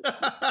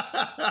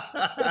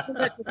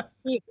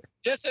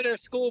 Just so their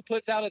school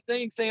puts out a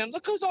thing saying,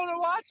 "Look who's on the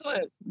watch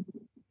list."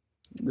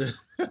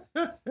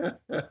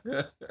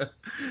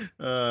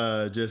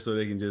 Just so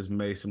they can just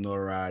make some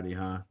notoriety,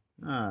 huh?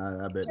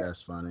 I bet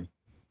that's funny.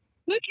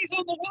 Look, he's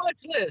on the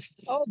watch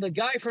list. Oh, the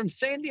guy from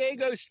San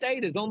Diego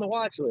State is on the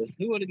watch list.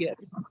 Who would have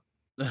guessed?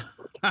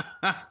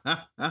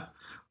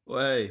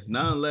 Well, hey,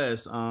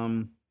 nonetheless,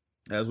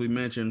 as we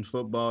mentioned,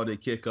 football, they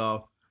kick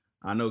off.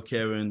 I know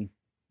Kevin,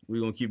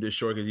 we're going to keep this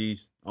short because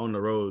he's on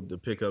the road to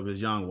pick up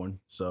his young one.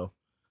 So,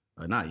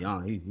 not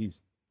young.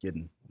 He's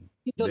getting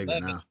bigger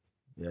 11. now.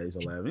 Yeah, he's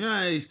 11.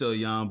 Yeah, he's still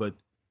young, but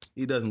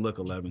he doesn't look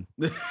 11.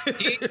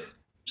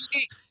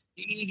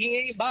 He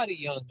ain't body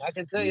young. I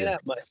can tell you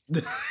that much.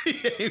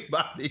 He ain't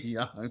body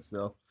young.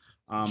 So,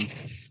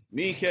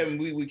 me and Kevin,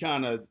 we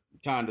kind of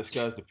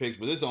discussed the picks,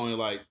 but it's only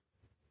like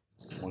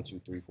 1, 2,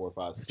 3, 4,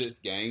 5, 6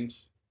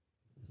 games.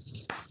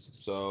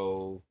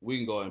 So we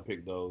can go ahead and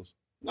pick those.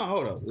 No,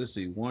 hold up. Let's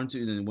see. 1,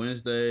 2, then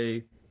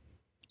Wednesday,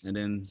 and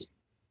then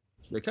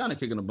they're kind of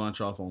kicking a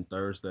bunch off on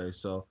Thursday.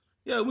 So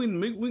yeah, we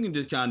can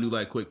just kind of do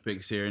like quick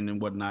picks here and then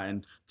whatnot.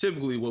 And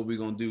typically, what we're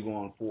gonna do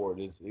going forward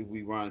is if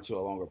we run to a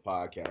longer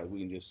podcast,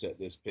 we can just set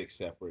this pick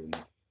separate, and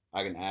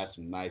I can add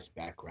some nice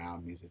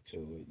background music to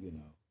it, you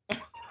know.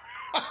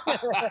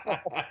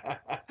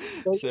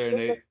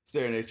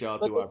 serenade y'all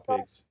through our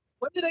picks.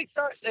 When do they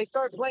start? They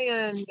start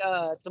playing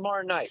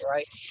tomorrow night,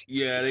 right?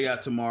 Yeah, they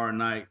got tomorrow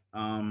night.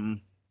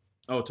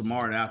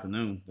 Tomorrow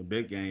afternoon. The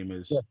big game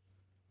is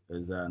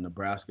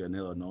Nebraska and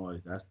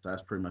Illinois.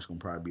 That's pretty much gonna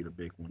probably be the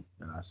big one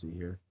that I see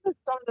here.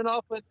 Starting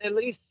off with at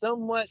least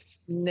somewhat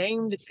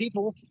named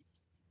people.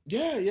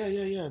 Yeah.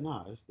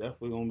 No, it's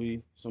definitely gonna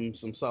be some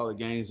solid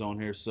games on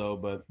here. So,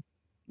 but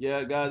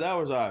yeah, guys, that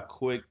was our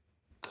quick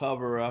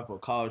cover up of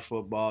college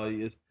football.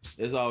 It's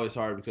always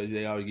hard because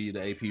they always give you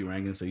the AP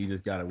ranking, so you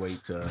just gotta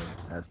wait to,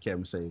 as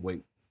Kevin said,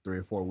 wait 3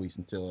 or 4 weeks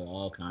until it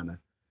all kind of,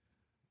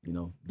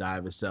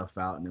 dive itself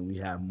out, and then we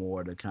have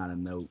more to kind of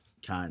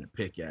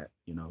pick at,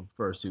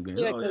 first 2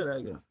 games.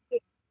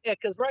 Yeah,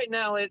 because right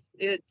now it's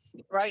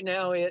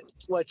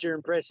what's your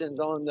impressions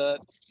on the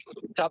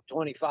top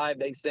 25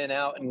 they sent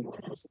out, and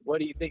what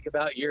do you think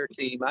about your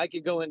team? I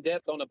could go in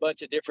depth on a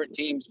bunch of different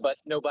teams, but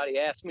nobody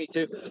asked me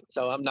to,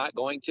 so I'm not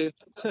going to.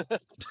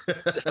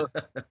 The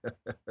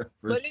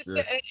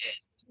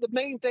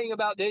main thing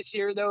about this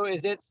year though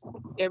is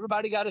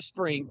everybody got a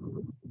spring.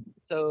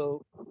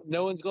 So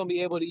no one's going to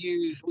be able to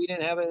use, we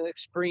didn't have a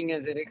spring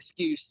as an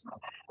excuse,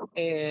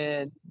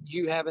 and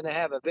you having to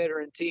have a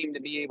veteran team to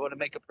be able to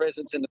make a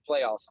presence in the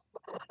playoffs.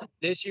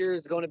 This year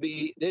is going to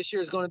be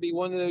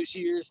one of those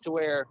years to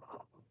where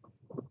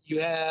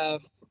you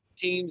have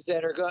teams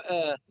that are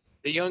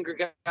the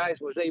younger guys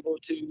was able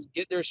to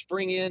get their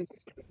spring in.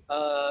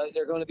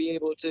 They're going to be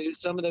able to,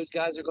 some of those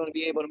guys are going to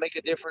be able to make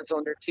a difference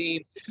on their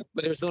team,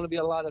 but there's going to be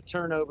a lot of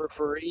turnover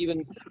for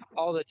even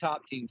all the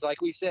top teams.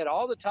 Like we said,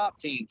 all the top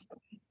teams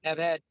have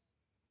had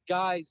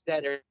guys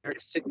that are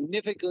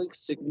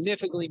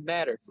significantly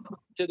mattered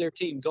to their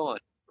team gone.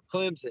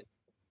 Clemson,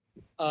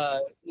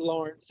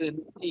 Lawrence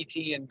and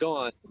Etienne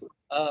gone.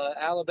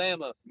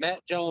 Alabama,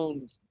 Matt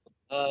Jones,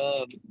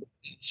 Um,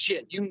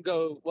 shit, you can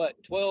go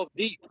 12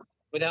 deep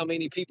with how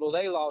many people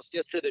they lost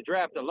just to the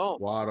draft alone.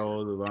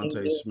 Waddle, And,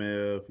 Devontae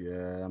Smith.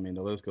 Yeah, I mean,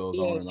 the list goes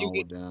on and on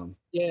with them.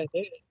 Yeah,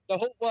 the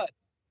whole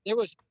there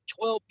was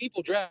 12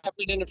 people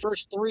drafted in the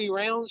first 3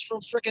 rounds from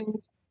freaking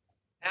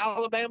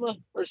Alabama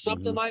or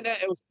something like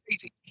that. It was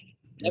crazy.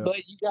 Yep.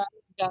 But you got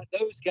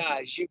those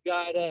guys. You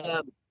got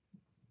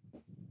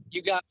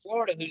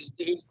Florida, who's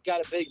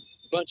got a big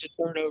bunch of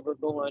turnover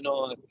going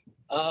on.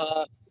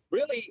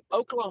 Really,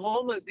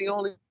 Oklahoma is the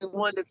only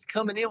one that's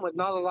coming in with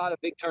not a lot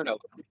of big turnover.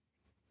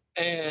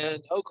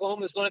 And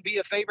Oklahoma is going to be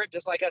a favorite,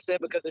 just like I said,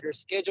 because of their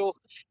schedule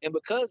and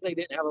because they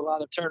didn't have a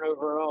lot of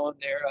turnover on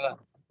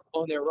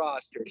their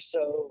roster.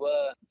 So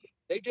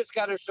they just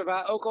got to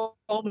survive.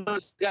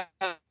 Oklahoma's got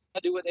to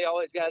do what they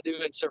always got to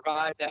do and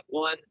survive that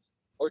 1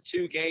 or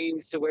 2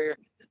 games to where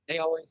they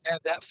always have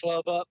that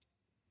flub up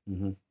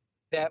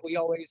that we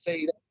always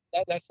say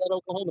that's that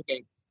Oklahoma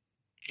game.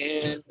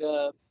 And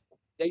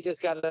they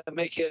just got to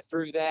make it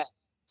through that.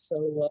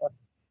 So,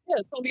 yeah,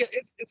 it's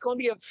gonna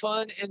be a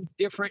fun and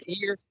different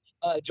year.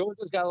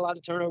 Georgia's got a lot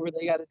of turnover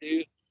they got to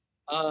do.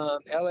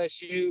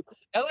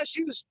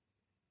 LSU's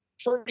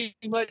pretty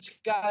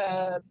much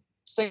got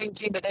same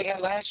team that they had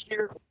last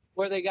year,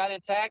 where they got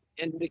intact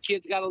and the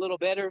kids got a little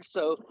better.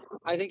 So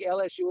I think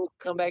LSU will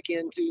come back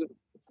into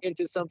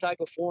some type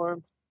of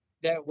form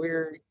that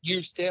we're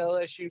used to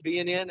LSU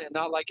being in, and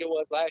not like it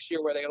was last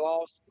year where they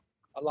lost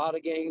a lot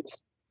of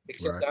games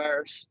except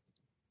ours.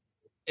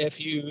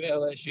 FU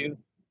LSU.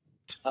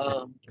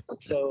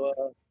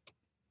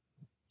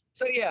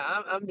 So yeah,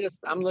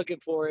 I'm looking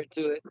forward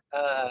to it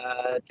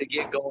to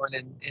get going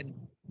and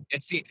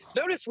see.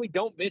 Notice we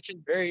don't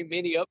mention very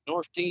many up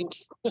north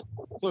teams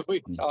when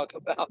we talk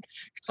about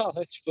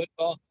college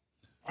football.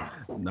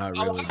 Not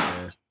really,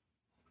 man.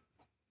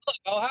 Look,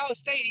 Ohio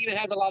State even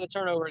has a lot of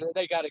turnover that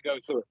they got to go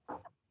through.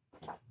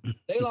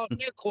 They lost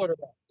their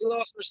quarterback. They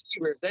lost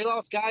receivers. They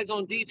lost guys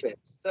on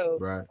defense. So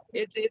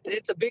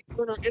it's a big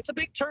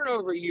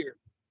turnover year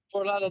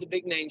for a lot of the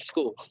big name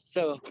schools.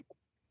 So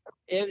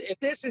if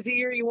this is the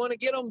year you want to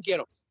get them, get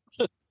them.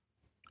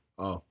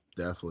 Oh,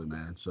 definitely,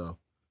 man. So,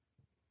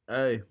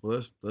 hey,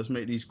 well, let's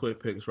make these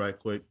quick picks right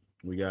quick.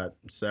 We got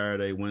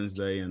Saturday,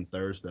 Wednesday, and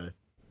Thursday.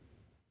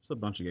 It's a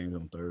bunch of games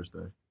on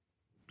Thursday.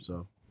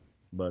 So,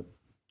 but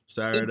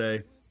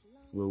Saturday,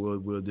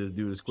 we'll just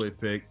do this quick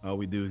pick. All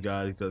we do is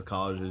because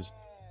college is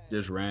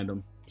just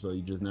random, so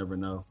you just never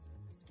know.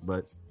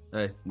 But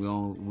hey, we're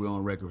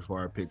on record for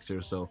our picks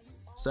here. So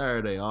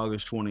Saturday,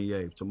 August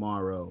 28th,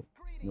 tomorrow,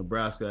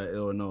 Nebraska at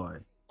Illinois.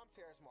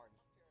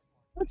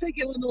 I'll take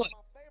Illinois.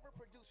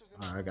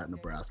 All right, I got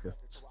Nebraska.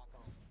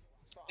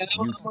 And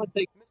I'm going to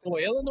take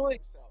Illinois.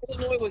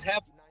 Illinois was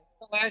happy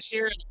last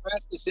year, and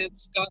Nebraska,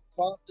 since Scott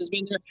Frost has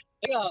been there,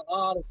 they got a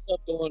lot of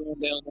stuff going on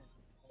down there.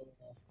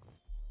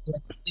 I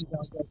think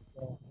I'll go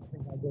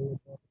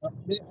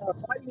with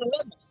fighting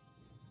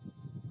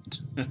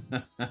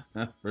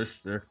 11. For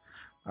sure.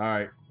 All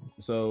right.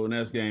 So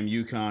next game,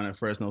 UConn at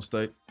Fresno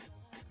State.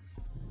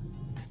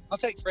 I'll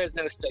take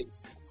Fresno State.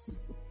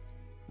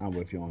 I'm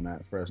with you on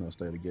that. Fresno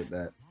State to get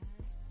that.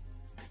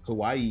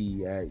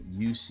 Hawaii at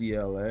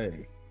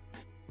UCLA.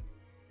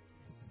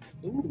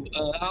 Ooh,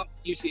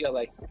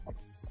 UCLA.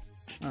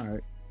 All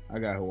right. I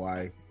got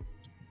Hawaii.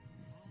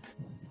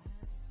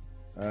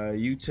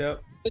 UTEP.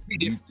 Let's be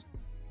different.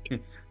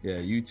 Yeah,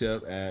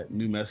 UTEP at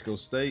New Mexico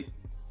State.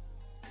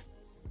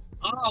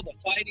 Oh, the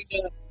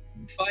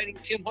fighting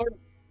Tim Hardaway.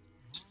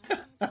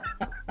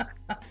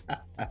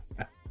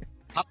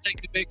 I'll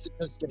take New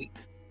Mexico State.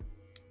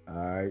 All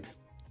right.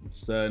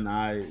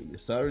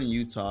 Southern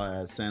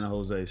Utah at San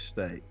Jose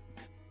State.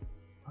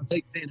 I'll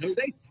take San Jose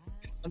State.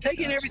 I'm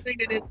taking everything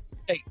that is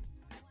state.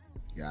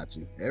 Got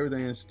you.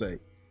 Everything in state.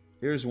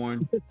 Here's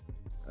one.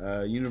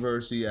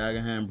 University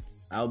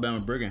Alabama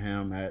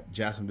Brigham at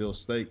Jacksonville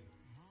State.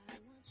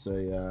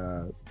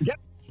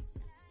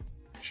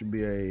 Should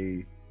be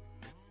a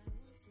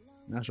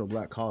National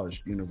Black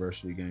College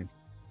University game.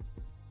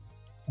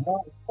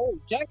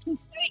 Jackson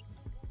State.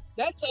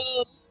 That's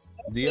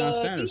Deion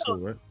Sanders school,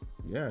 right?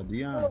 Yeah,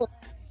 Deion.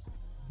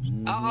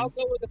 I'll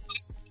go with the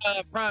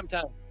prime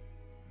time.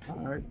 All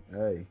right.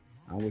 Hey,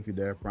 I'm with you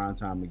there. Prime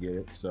time to get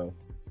it. So,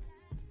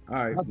 all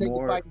right. I'll take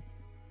the fight.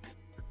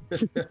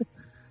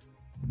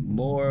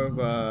 More of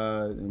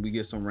and we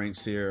get some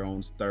ranks here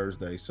on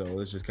Thursday. So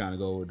let's just kind of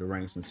go with the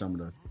ranks and some of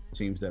the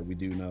teams that we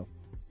do know.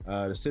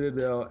 The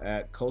Citadel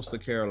at Coastal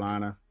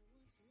Carolina.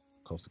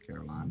 Coastal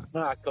Carolina.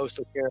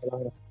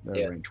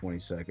 They're ranked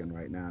 22nd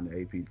right now in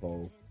the AP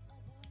poll.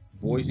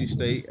 Boise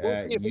State we'll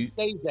see if it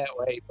stays that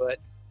way, but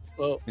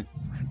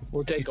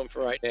we'll take them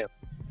for right now.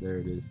 There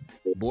it is.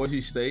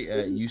 Boise State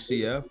at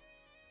UCF.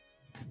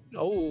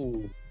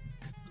 Oh,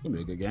 it's gonna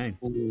be a good game.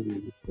 I'm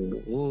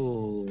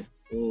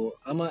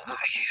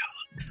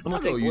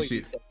gonna take Boise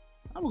State.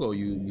 I'm gonna go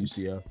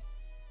UCF.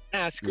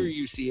 Screw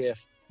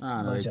UCF.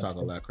 I know they talk a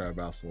lot of crap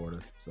about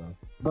Florida, so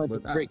bunch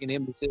of freaking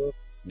imbeciles.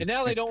 And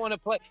now they don't want to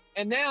play.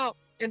 And now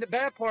And the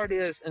bad part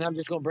is, and I'm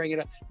just going to bring it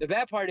up, the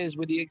bad part is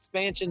with the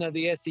expansion of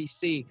the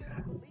SEC,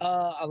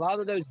 a lot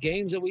of those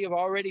games that we have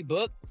already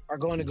booked are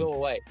going to go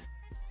away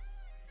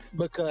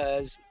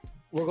because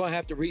we're going to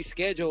have to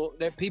reschedule.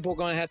 That people are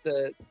going to have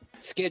to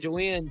schedule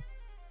in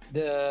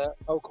the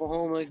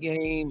Oklahoma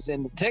games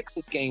and the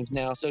Texas games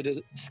now. So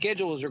the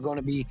schedules are going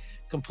to be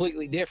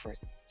completely different.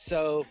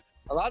 So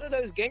a lot of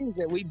those games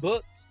that we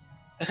booked,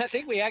 I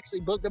think we actually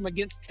booked them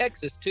against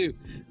Texas too,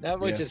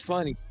 which is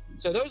funny.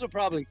 So those will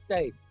probably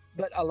stay.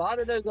 But a lot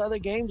of those other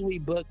games we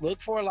booked, look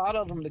for a lot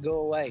of them to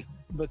go away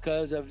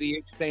because of the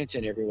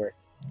expansion everywhere.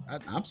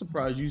 I'm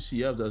surprised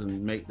UCF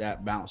doesn't make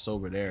that bounce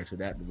over there to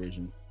that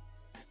division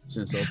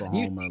since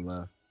Oklahoma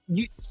left.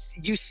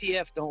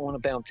 UCF don't want to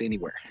bounce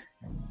anywhere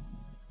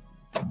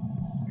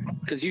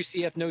because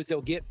UCF knows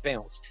they'll get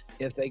bounced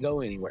if they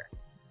go anywhere.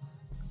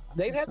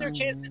 They've had their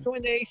chance to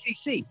join the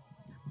ACC,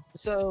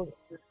 so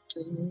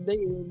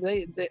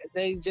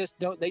they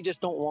just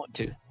don't want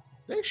to.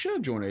 They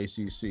should join the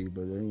ACC,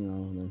 but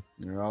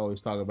they're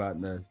always talking about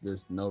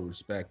this no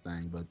respect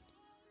thing. But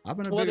I've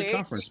been a bigger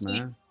conference,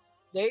 man.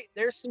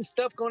 There's some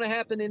stuff going to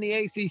happen in the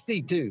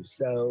ACC too.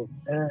 So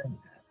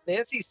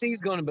the SEC is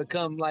going to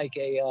become like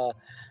a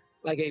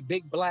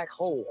big black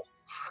hole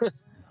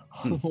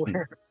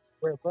where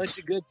a bunch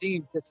of good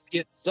teams just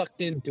get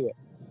sucked into it.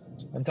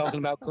 I'm talking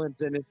about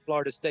Clemson and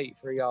Florida State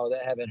for y'all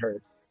that haven't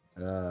heard.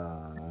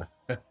 All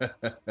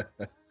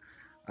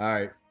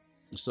right,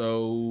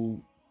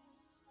 so.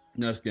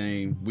 Next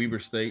game, Weber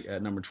State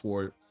at number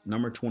 24,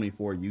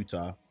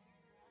 Utah.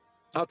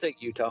 I'll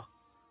take Utah.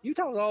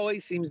 Utah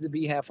always seems to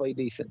be halfway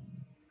decent.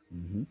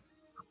 Mm-hmm.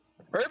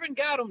 Urban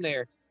got them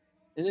there,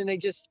 and then they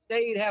just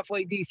stayed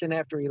halfway decent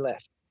after he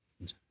left.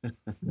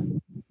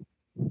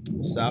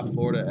 South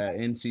Florida at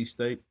NC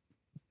State.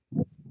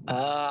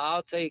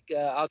 I'll take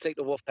the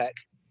Wolfpack.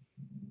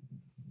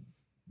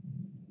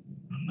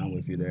 I'm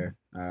with you there.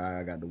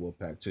 I got the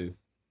Wolfpack too.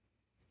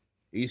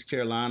 East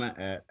Carolina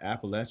at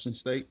Appalachian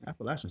State.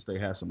 Appalachian State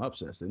has some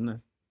upsets, didn't they?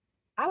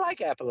 I like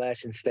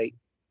Appalachian State.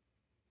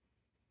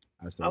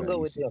 I'll go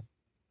with you.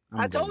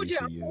 I told you,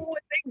 I'm going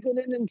with things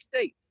in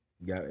State.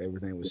 You got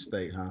everything with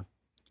State, huh?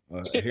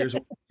 Here's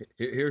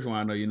one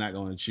I know you're not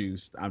going to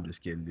choose. I'm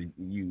just kidding.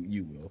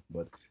 You will.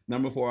 But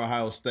number 4,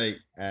 Ohio State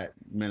at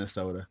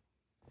Minnesota.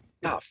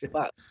 Oh,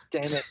 fuck.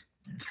 Damn it.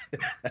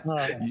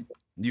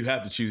 You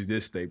have to choose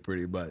this state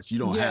pretty much. You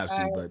don't have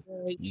to, but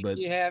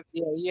you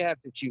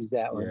have to choose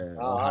that one. Yeah,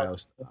 Ohio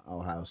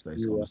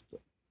State's going to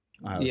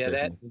Ohio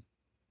State.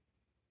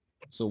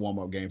 So one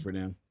more game for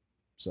them.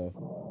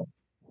 So,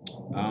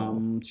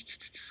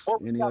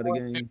 any other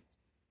game?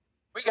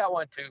 We got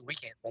one too. We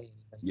can't say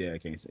anything. Yeah, I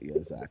can't say. Yeah,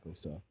 exactly.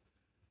 So,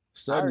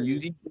 Southern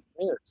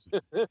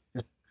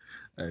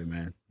Hey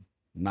man,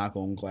 knock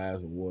on glass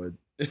of wood.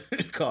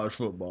 College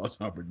football is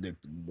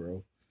unpredictable,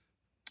 bro.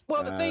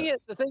 Well, the thing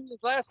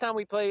is, last time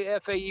we played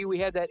FAU, we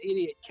had that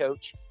idiot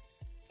coach,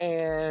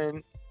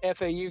 and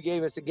FAU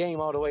gave us a game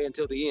all the way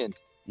until the end.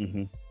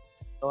 Mm-hmm.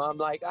 So I'm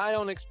like, I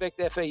don't expect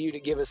FAU to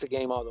give us a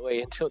game all the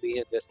way until the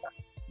end this time.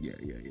 Yeah.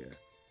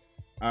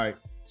 All right,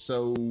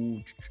 so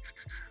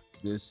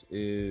this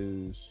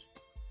is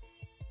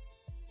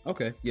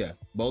okay. Yeah,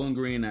 Bowling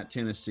Green at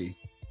Tennessee.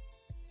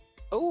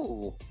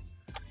 Oh,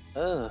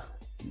 yeah,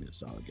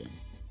 solid game.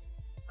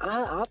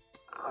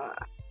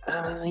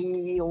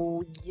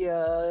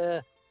 Yeah.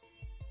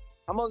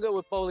 I'm gonna go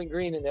with Bowling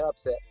Green in the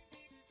upset.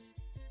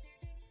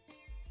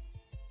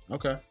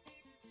 Okay.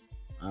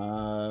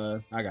 I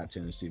got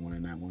Tennessee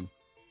winning that one.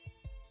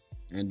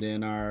 And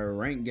then our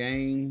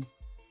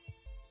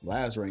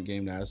last ranked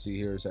game that I see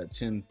here is at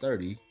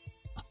 10:30,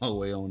 all the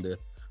way on the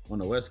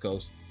West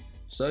Coast.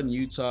 Southern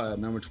Utah at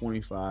number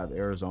 25,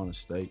 Arizona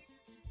State.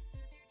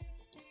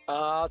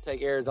 I'll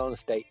take Arizona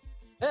State.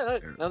 Hey,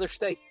 look, another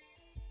state.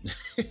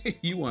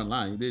 You weren't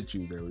lying. You did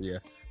choose there. Yeah,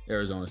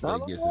 Arizona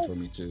State gets it for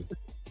me too.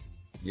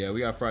 Yeah, we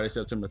got Friday,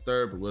 September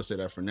 3rd, but we'll say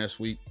that for next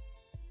week.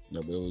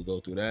 We'll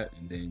go through that,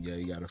 and then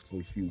you got a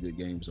few good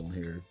games on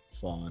here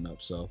following up,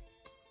 so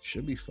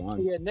should be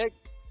fun. Yeah,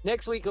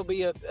 next week will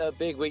be a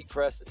big week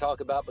for us to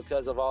talk about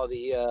because of all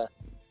the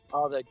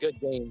good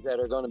games that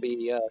are going to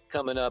be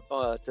coming up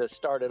to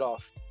start it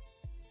off.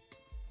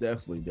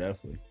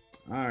 Definitely.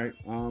 All right.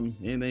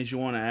 Anything you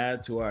want to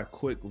add to our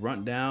quick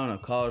rundown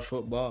of college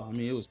football? I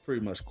mean, it was pretty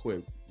much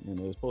quick. It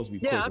was supposed to be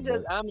quick. Yeah,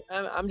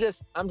 I'm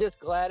just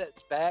glad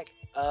it's back.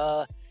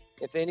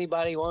 If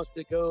anybody wants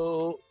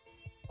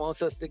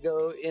us to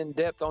go in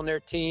depth on their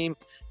team,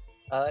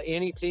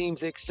 any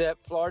teams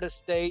except Florida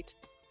State,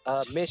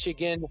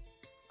 Michigan,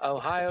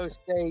 Ohio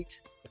State.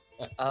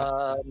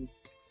 I'm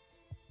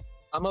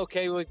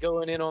okay with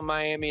going in on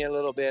Miami a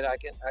little bit. I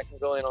can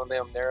go in on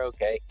them. They're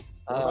okay.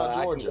 What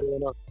about Georgia?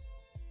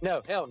 No,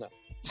 hell no.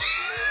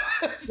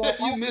 So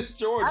you missed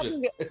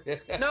Georgia.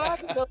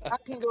 I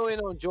can go in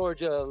on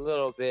Georgia a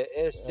little bit.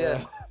 It's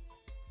just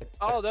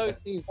all those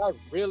teams I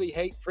really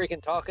hate freaking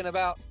talking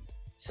about.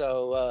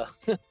 So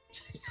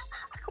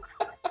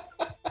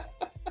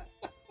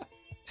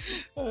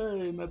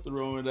Hey, nothing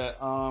wrong with that.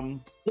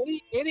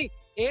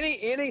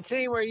 Any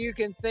team where you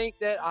can think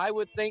that I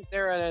would think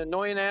they're an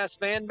annoying ass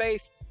fan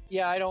base,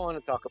 yeah, I don't want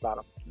to talk about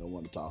them. Don't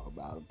want to talk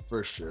about them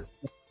for sure.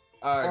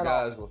 All right,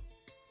 guys.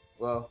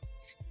 Well,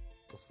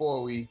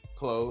 before we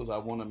close, I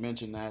want to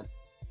mention that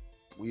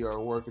we are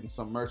working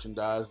some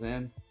merchandise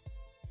in.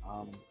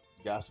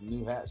 Got some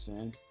new hats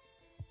in.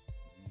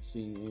 You've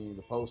seen any of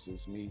the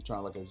posters, me trying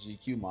to look as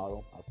GQ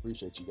model. I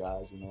appreciate you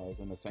guys. You know, I was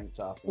in the tank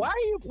top. Why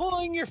are you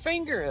pulling your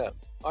finger up?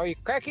 Are you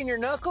cracking your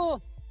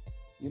knuckle?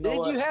 You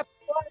know Did you have to?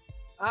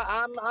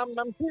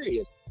 I'm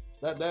curious.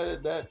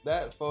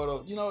 That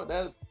photo, you know,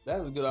 that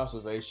is a good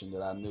observation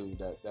that I knew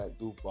that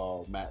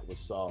goofball Matt was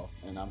saw,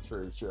 and I'm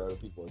sure other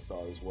people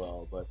saw as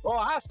well. But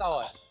I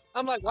saw it.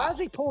 I'm like, why is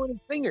he pulling his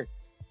finger?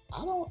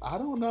 I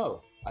don't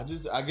know. I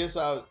guess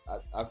I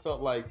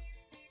felt like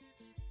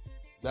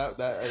that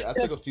I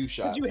took a few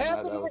shots. You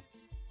had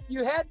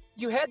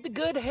the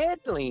good head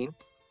lean,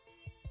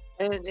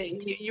 and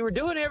you were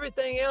doing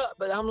everything else.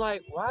 But I'm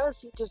like, why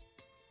is he just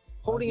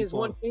holding his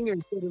one finger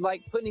instead of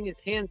like putting his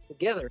hands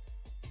together?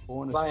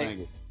 Pulling his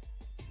finger.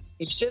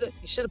 You should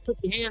have put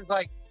your hands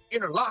like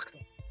interlocked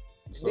them.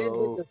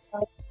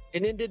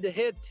 And then did the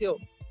head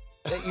tilt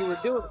that you were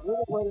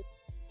doing.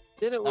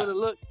 Then it would have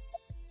looked.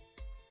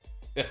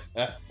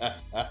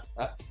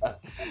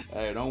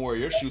 Hey, don't worry,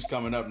 your shoe's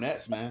coming up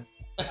next, man.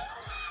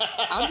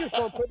 I'm just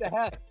gonna put the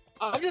hat.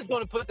 I'm just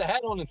gonna put the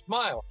hat on and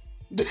smile.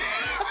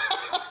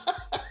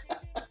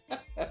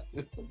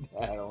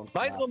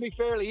 Mine's gonna be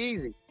fairly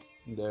easy.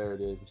 There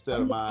it is.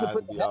 Instead of mine,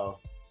 it'd be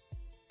all.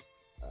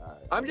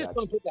 I'm just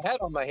gonna put the hat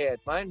on my head.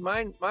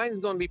 Mine's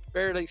gonna be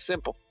fairly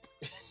simple.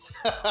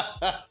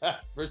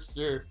 For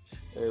sure.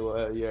 Hey,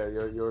 well, yeah,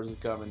 yours is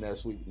coming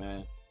next week,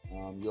 man.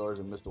 Yours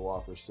and Mr.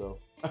 Walker. So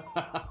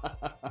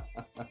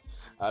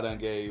I done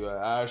gave.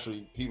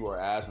 People are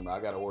asking. I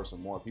got to order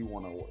some more. People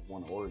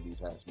want to order these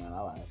hats, man.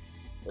 I like.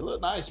 They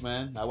look nice,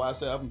 man. That's why I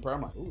said up in prayer.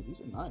 I'm like, ooh,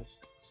 these are nice.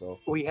 So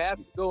we have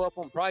to go up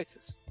on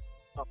prices.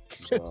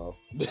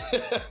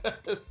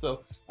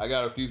 So I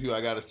got a few people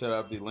I got to set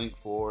up the link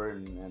for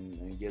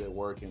and get it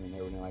working and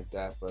everything like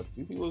that. But a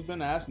few people have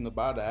been asking to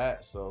buy the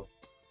hat, so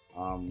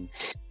I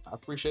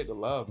appreciate the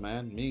love,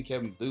 man. Me and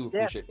Kevin do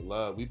appreciate the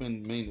love. We've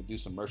been meaning to do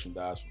some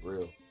merchandise for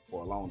real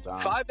for a long time.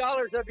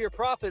 $5 of your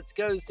profits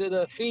goes to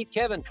the Feed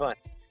Kevin Fund.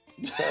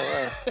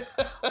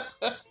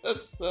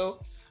 So,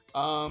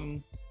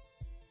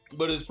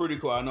 but it's pretty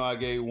cool. I know I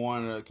gave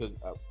one because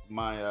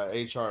my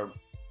HR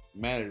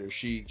manager,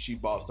 she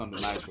bought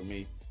something nice for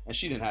me, and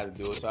she didn't have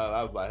to do it. So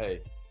I was like,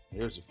 hey,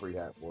 here's a free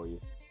hat for you.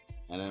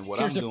 And then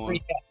what I'm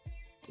doing,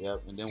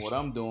 and then what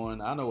I'm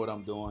doing, I know what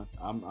I'm doing.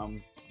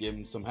 I'm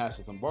giving some hats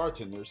to some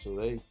bartenders so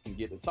they can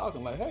get to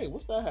talking like, hey,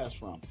 what's that hat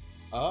from?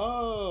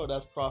 Oh,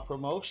 that's cross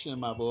promotion,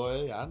 my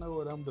boy. I know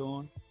what I'm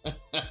doing. but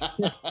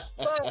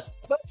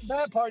the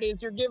bad part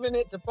is you're giving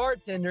it to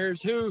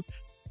bartenders who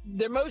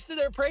most of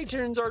their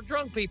patrons are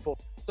drunk people,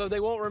 so they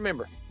won't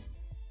remember.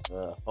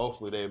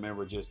 Hopefully they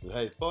remember just to,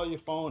 hey, pull your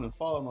phone and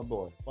follow my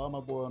boy. Follow my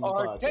boy on the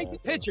podcast. Or take a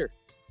picture.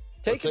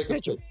 Take a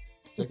picture.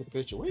 Take a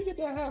picture. Where you get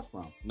that hat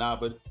from? Nah,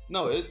 but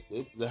no,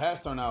 the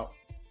hats turned out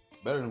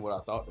better than what I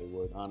thought they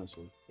would.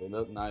 Honestly, they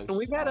look nice. And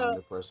we've had a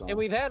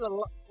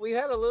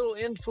little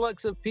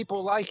influx of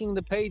people liking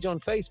the page on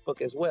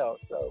Facebook as well.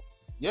 So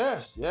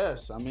yes.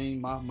 I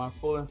mean, my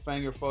pulling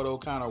finger photo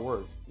kind of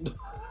worked.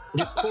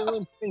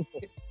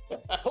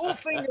 Pull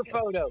finger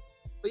photo.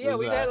 But yeah,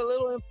 we've had a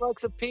little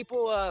influx of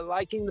people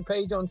liking the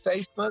page on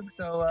Facebook.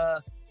 So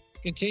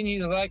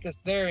continue to like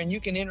us there, and you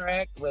can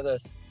interact with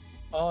us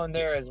on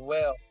there as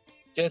well.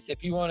 Just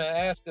if you want to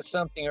ask us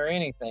something or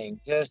anything,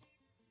 just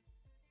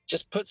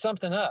put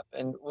something up,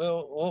 and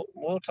we'll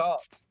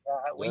talk.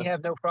 We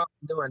have no problem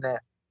doing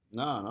that.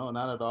 No,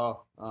 not at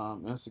all.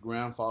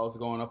 Instagram follows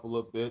going up a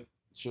little bit.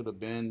 Should have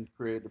been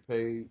created a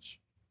page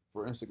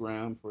for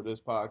Instagram for this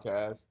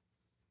podcast.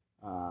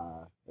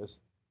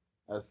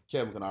 As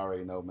Kevin can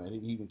already know, man.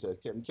 He can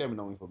test. Kevin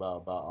known me for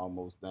about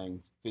almost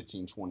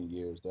 15, 20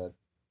 years. That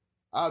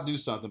I'll do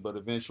something, but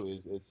eventually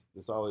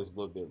it's always a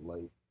little bit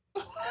late.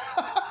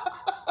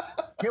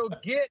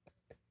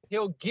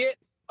 He'll get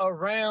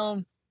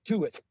around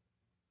to it.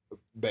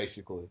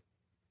 Basically.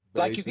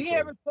 Like if he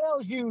ever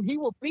tells you he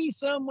will be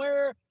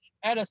somewhere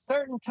at a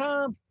certain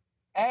time,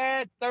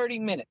 add 30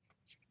 minutes.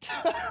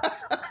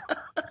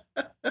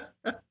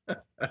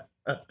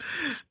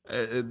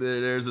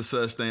 There's a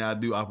such thing. I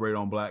do operate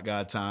on black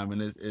guy time,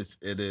 and it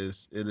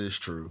is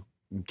true.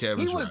 And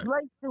Kevin's he was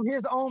late to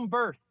his own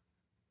birth.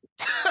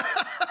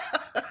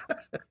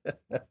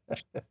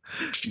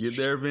 Get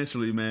there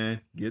eventually,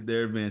 man. Get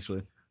there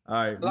eventually. All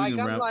right.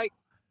 I'm like,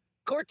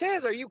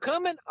 Cortez, are you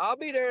coming? I'll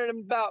be there in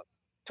about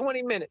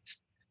 20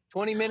 minutes.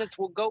 20 minutes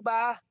will go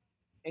by,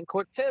 and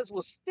Cortez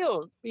will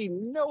still be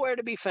nowhere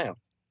to be found.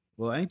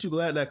 Well, ain't you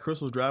glad that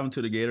Chris was driving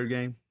to the Gator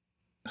game?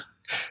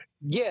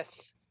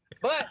 Yes,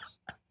 but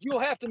you'll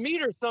have to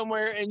meet her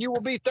somewhere, and you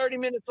will be 30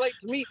 minutes late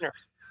to meeting her.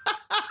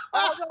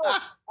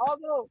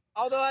 Although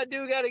I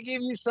do got to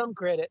give you some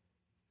credit.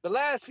 The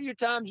last few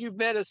times you've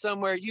met us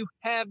somewhere, you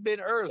have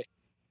been early.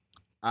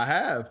 I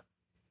have.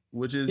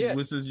 which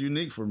is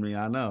unique for me.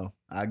 I know.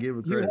 I give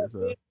it You credit. had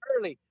So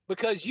early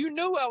because you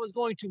knew I was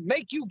going to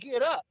make you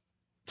get up.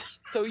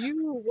 So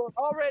you were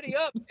already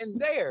up and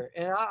there,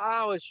 and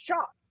I was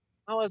shocked.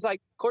 I was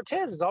like,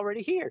 Cortez is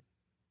already here.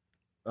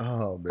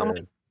 oh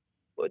man,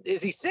 What,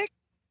 is he sick?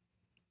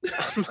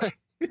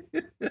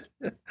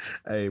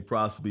 hey,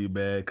 props to be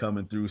bad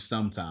coming through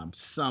sometimes.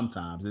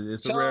 Sometimes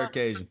it's a rare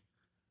occasion.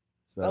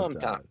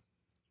 Sometimes.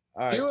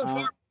 All right. Few and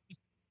far.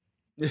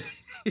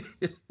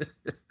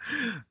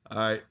 All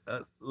right,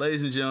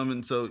 ladies and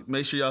gentlemen. So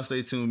make sure y'all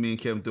stay tuned with me and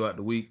Kevin throughout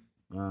the week.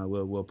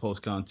 We'll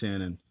post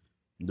content and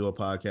do a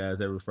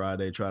podcast every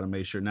Friday. Try to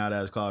make sure now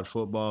that it's college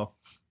football,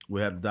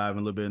 we have to dive in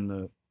a little bit in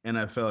the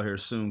NFL here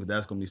soon, because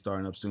that's going to be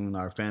starting up soon.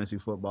 Our fantasy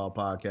football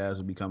podcast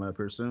will be coming up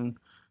here soon.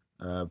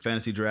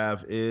 Fantasy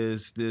draft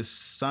is this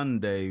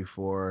Sunday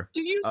for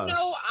Do you us.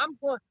 know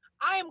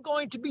I am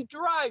going to be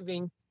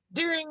driving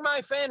during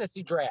my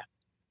fantasy draft.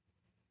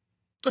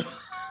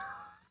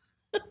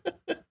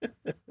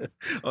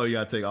 Oh, you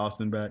got to take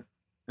Austin back?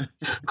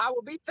 I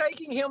will be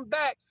taking him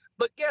back,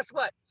 but guess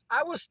what?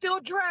 I will still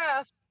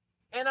draft,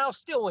 and I'll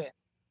still win.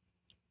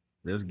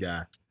 This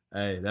guy.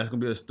 Hey, that's gonna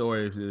be a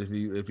story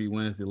if he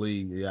wins the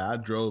league. Yeah, I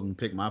drove and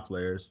picked my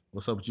players.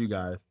 What's up with you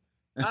guys?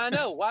 I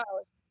know. Wow,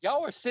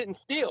 y'all were sitting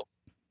still.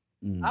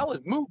 I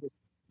was moving.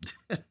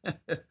 All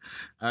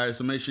right,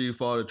 so make sure you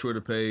follow the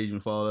Twitter page. You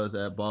can follow us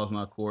at Balls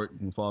Not Court. You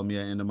can follow me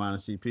at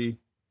 _CP.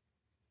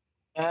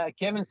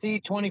 Kevin C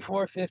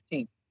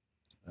 2415.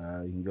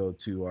 You can go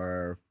to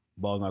our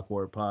Balls Not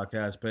Court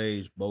podcast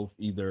page, both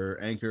either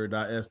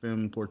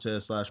anchor.fm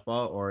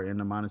Cortez/ball or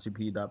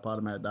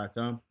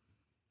 _CP.podomatic.com.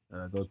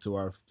 Go to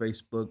our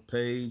Facebook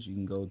page. You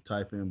can go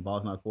type in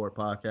Balls Not Court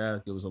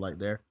podcast. Give us a like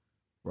there.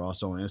 We're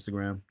also on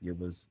Instagram. Give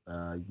us you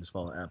can just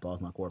follow at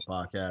Balls Not Court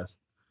podcast.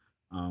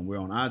 We're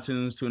on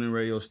iTunes, TuneIn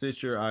Radio,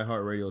 Stitcher,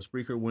 iHeartRadio,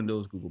 Spreaker,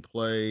 Windows, Google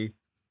Play,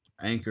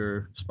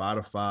 Anchor,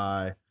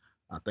 Spotify.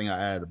 I think I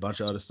added a bunch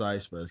of other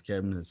sites, but as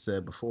Kevin has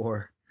said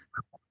before,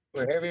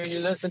 wherever you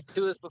listened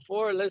to us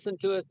before, listen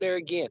to us there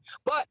again.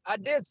 But I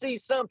did see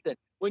something.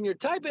 When you're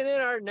typing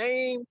in our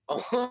name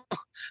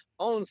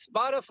on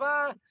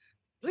Spotify,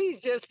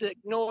 please just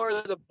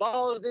ignore the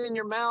balls in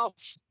your mouth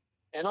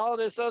and all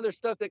this other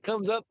stuff that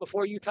comes up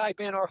before you type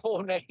in our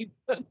whole name.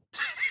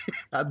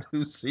 I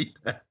do see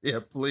that. Yeah,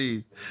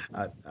 please.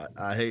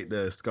 I hate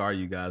to scar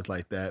you guys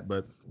like that,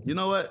 but you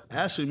know what?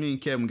 Actually, me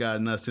and Kevin got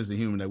enough sense of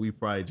humor that we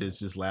probably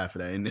just laugh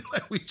at that, and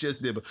like we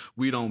just did, but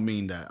we don't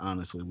mean that.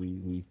 Honestly,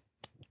 we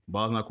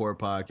Balls Not Court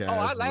podcast. Oh,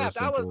 I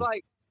laughed. I was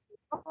like,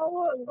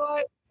 oh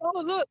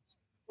look.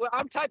 Well,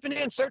 I'm typing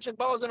in searching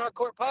Balls in Our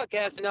Court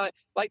podcast, and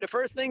like the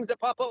first things that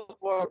pop up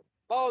were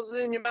balls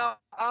in your mouth.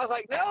 I was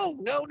like, no.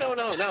 That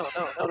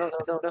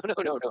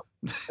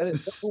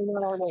is definitely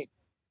not our name.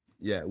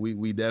 Yeah,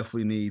 we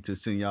definitely need to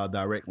send y'all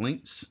direct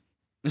links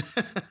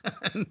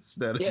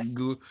instead of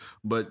Google.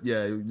 But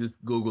yeah,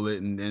 just Google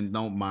it and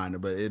don't mind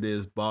it. But it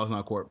is Balls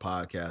Not Court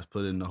podcast.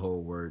 Put in the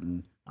whole word,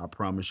 and I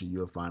promise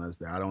you'll find us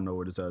there. I don't know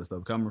where this other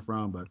stuff coming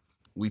from, but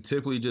we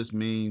typically just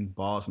mean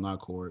Balls Not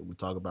Court. We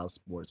talk about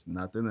sports,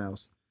 nothing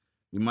else.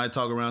 We might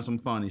talk around some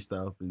funny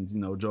stuff and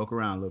joke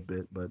around a little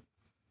bit, but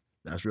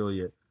that's really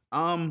it.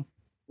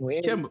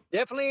 Kim,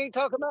 definitely ain't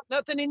talking about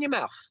nothing in your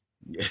mouth.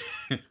 Yeah.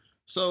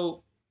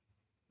 So,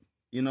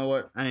 you know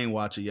what? I ain't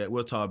watch it yet.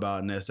 We'll talk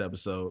about it next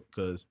episode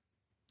because,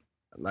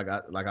 like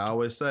I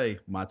always say,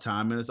 my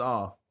timing is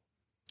off,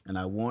 and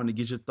I wanted to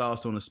get your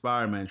thoughts on the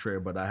Spider-Man trailer,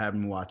 but I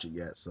haven't watched it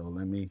yet. So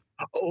let me.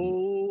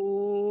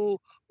 Oh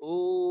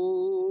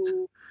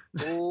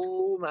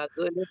my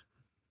goodness!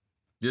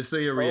 Just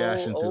say your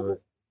reaction to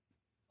it.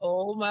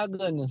 Oh my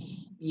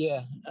goodness!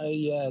 Yeah,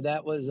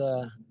 that was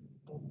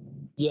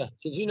yeah,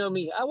 because you know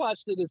me, I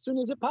watched it as soon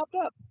as it popped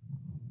up.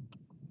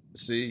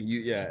 See,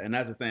 and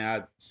that's the thing.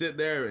 I sit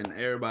there and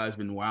everybody's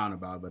been wilding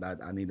about it, but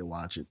I need to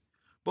watch it.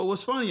 But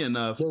what's funny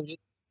enough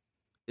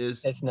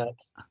is it's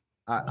nuts.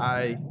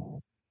 I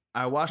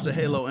watched the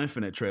Halo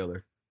Infinite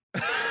trailer,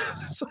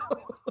 so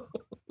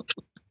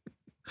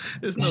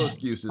there's no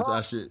excuses.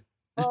 I should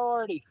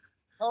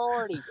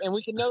priorities, and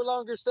we can no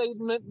longer say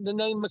the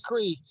name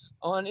McCree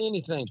on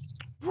anything.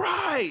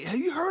 Right? Have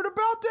you heard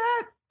about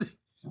that?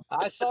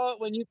 I saw it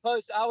when you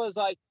posted. I was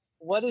like,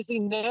 "What is he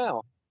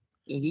now?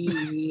 Is he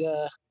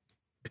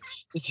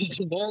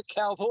generic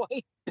cowboy?"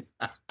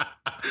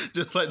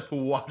 Just like the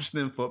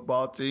Washington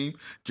football team,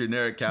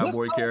 generic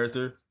cowboy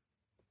character.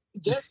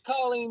 Just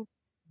call him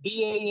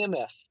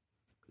BAMF.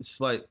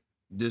 It's like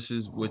this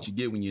is what you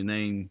get when you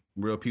name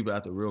real people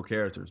after real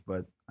characters.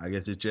 But I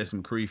guess it's Jesse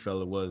McCree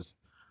fella was.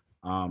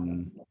 He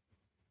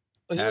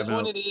was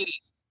one of the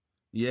idiots.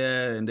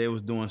 Yeah, and they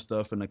was doing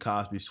stuff in the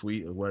Cosby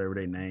Suite or whatever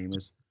their name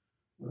is.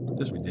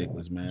 It's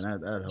ridiculous, man.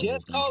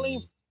 Just call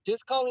him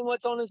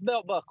what's on his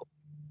belt buckle.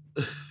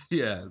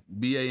 Yeah,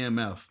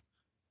 BAMF.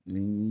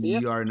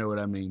 You already know what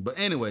I mean. But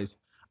anyways,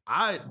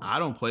 I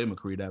don't play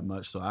McCree that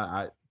much, so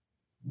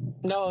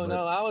No.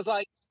 I was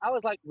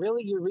like,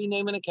 really? You're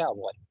renaming a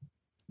cowboy?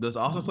 Does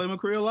Austin play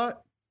McCree a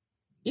lot?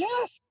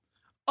 Yes.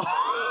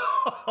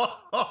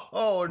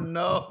 Oh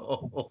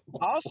no!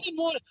 Austin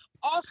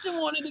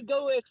wanted to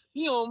go as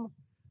him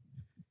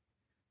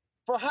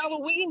for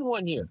Halloween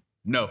one year.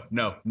 No,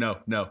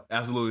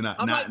 absolutely not.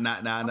 I'm Not.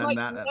 Now he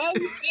can't.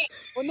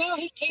 Well, now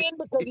he can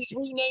because he's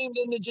renamed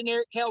in the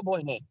generic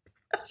cowboy name.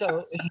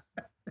 So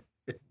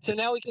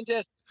now we can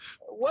just.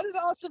 What is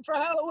Austin for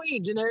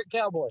Halloween? Generic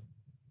cowboy.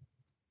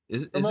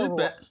 Is it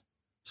bad?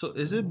 So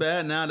is it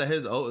bad now that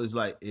his old is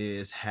like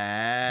it's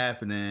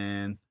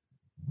happening?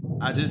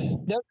 I just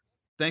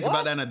think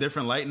about that in a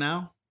different light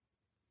now.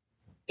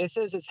 It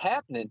says it's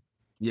happening.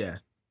 Yeah.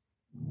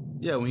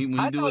 When he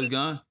do his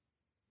gun.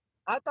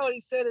 I thought he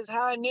said it's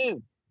high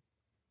noon.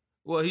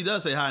 Well, he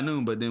does say high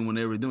noon, but then when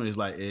they were doing it, it's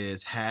like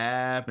it's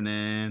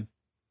happening.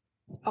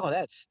 Oh,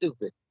 that's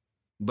stupid.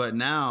 But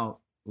now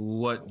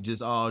what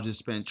just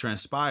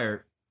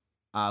transpired,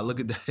 look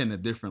at that in a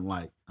different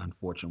light,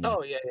 unfortunately.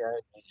 Oh yeah.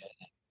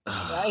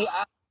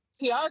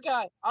 See, our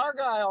guy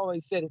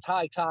always said it's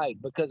high tide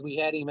because we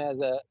had him as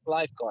a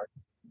lifeguard.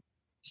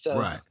 So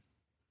right.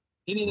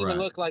 He didn't even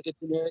look like a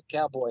generic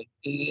cowboy.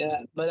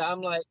 But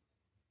I'm like,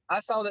 I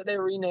saw that they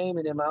were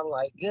renaming him. I'm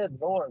like, good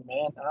Lord,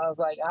 man. I was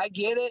like, I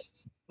get it,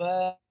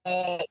 but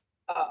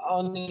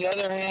on the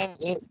other hand,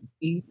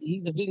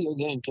 he's a video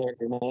game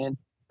character, man.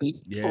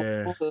 People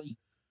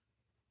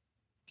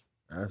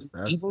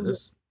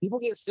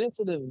get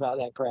sensitive about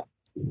that crap.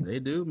 They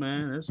do,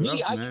 man. That's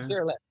rough, I can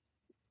care less.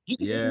 You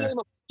can name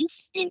them. You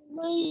can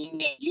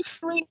name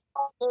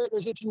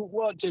characters if you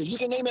want to. You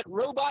can name it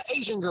Robot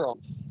Asian Girl.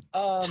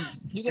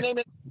 You can name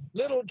it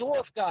Little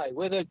Dwarf Guy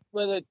with a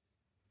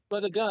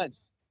gun.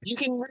 You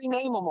can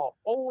rename them all.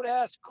 Old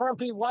ass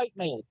crumpy white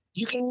man.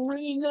 You can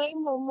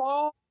rename them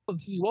all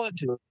if you want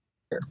to.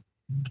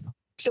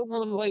 Still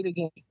want to play the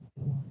game.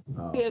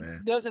 It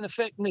doesn't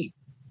affect me.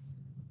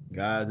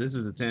 Guys, this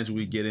is the tangent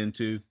we get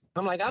into.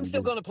 I'm like, I'm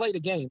still going to play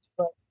the game.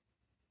 But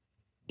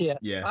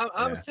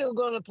I'm still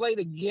going to play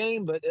the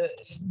game, but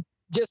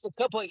just a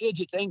couple of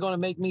idiots ain't going to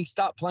make me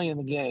stop playing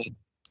the game.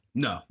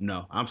 No,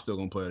 I'm still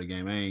going to play the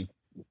game.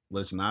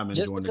 Listen, I've been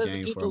enjoying the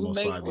game for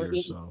almost 5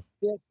 years. So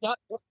it's not.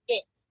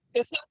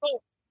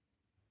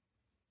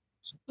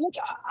 Look,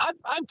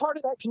 I'm part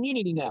of that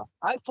community now.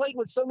 I've played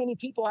with so many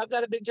people. I've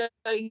got a big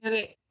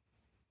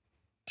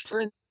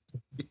friend.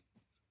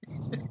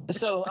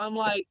 So I'm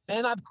like,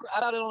 and I've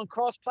got it on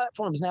cross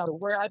platforms now to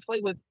where I play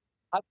with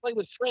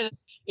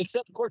friends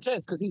except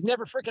Cortez because he's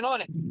never freaking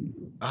on it.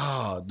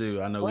 Oh,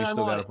 dude, I know we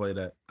still got to play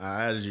that.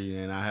 I added you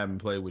and I haven't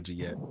played with you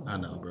yet. I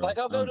know, bro. Like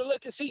I'll go to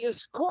look and see his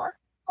score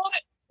on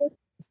it.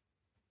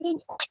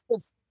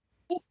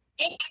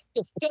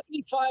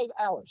 75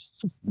 hours.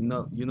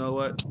 No, you know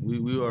what? We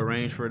will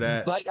arrange for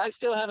that. Like I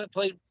still haven't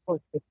played.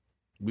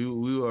 We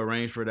will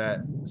arrange for that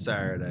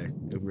Saturday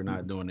if we're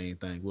not doing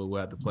anything. We'll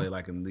have to play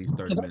like in at least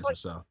 30 minutes or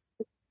so.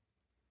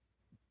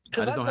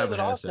 Because I don't have a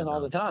headset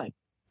all the time.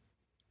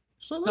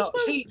 So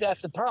see,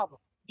 that's the problem.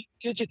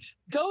 Could you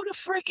go to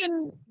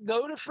freaking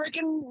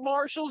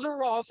Marshalls or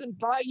Ross and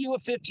buy you a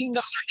 $15 headset?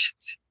 They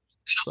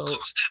don't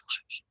cost that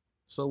much.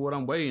 So what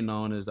I'm waiting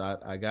on is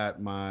I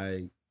got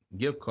my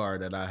gift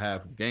card that I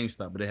have from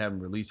GameStop, but they haven't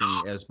released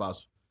any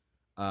Xbox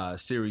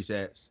Series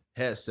X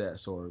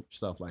headsets or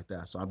stuff like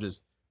that. So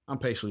I'm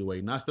patiently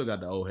waiting. I still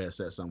got the old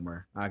headset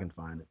somewhere. I can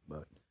find it,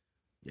 but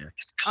yeah.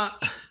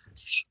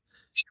 See,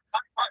 the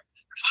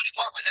funny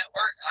part was at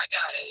work. I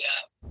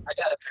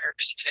got a pair of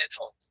Beats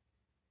headphones.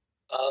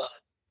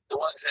 The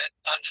ones that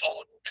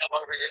unfold and come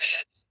over your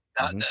head,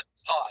 not the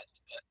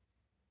pods, but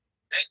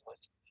big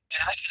ones.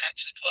 And I can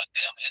actually plug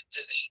them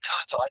into the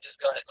console. I just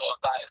got to go and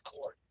buy a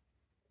cord.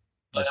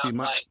 But I'm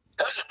like,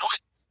 those are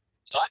noisy,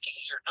 so I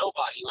can't hear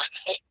nobody when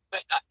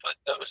I put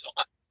those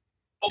on.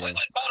 But we went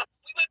and bought a $15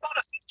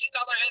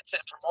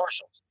 headset from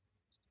Marshalls,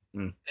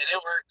 and it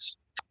works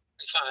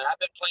fine.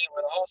 I've been playing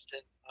with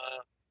Austin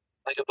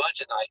like a bunch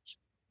of nights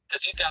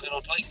because he's got it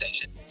on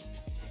PlayStation.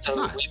 So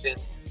nice. we've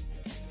been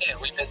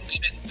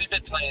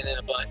playing it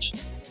a bunch.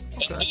 Okay.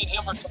 And me and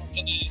him are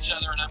talking to each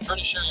other, and I'm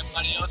pretty sure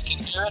everybody else can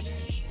hear us.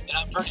 And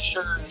I'm pretty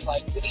sure it's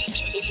like,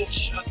 these two idiots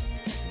shut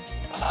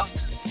up.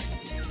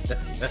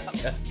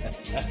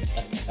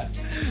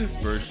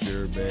 For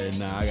sure, man.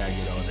 Nah, I gotta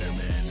get on there,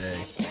 man.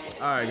 Hey.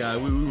 All right, guys,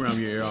 we run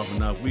your ear off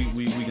enough.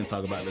 We can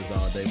talk about this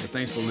all day, but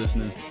thanks for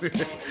listening.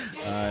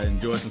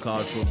 Enjoy some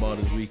college football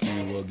this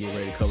weekend. We'll get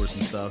ready to cover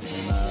some stuff.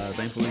 And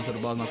thanks for listening to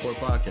the Balls on Court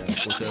podcast.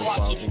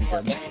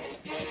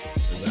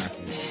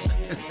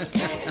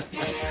 Exactly.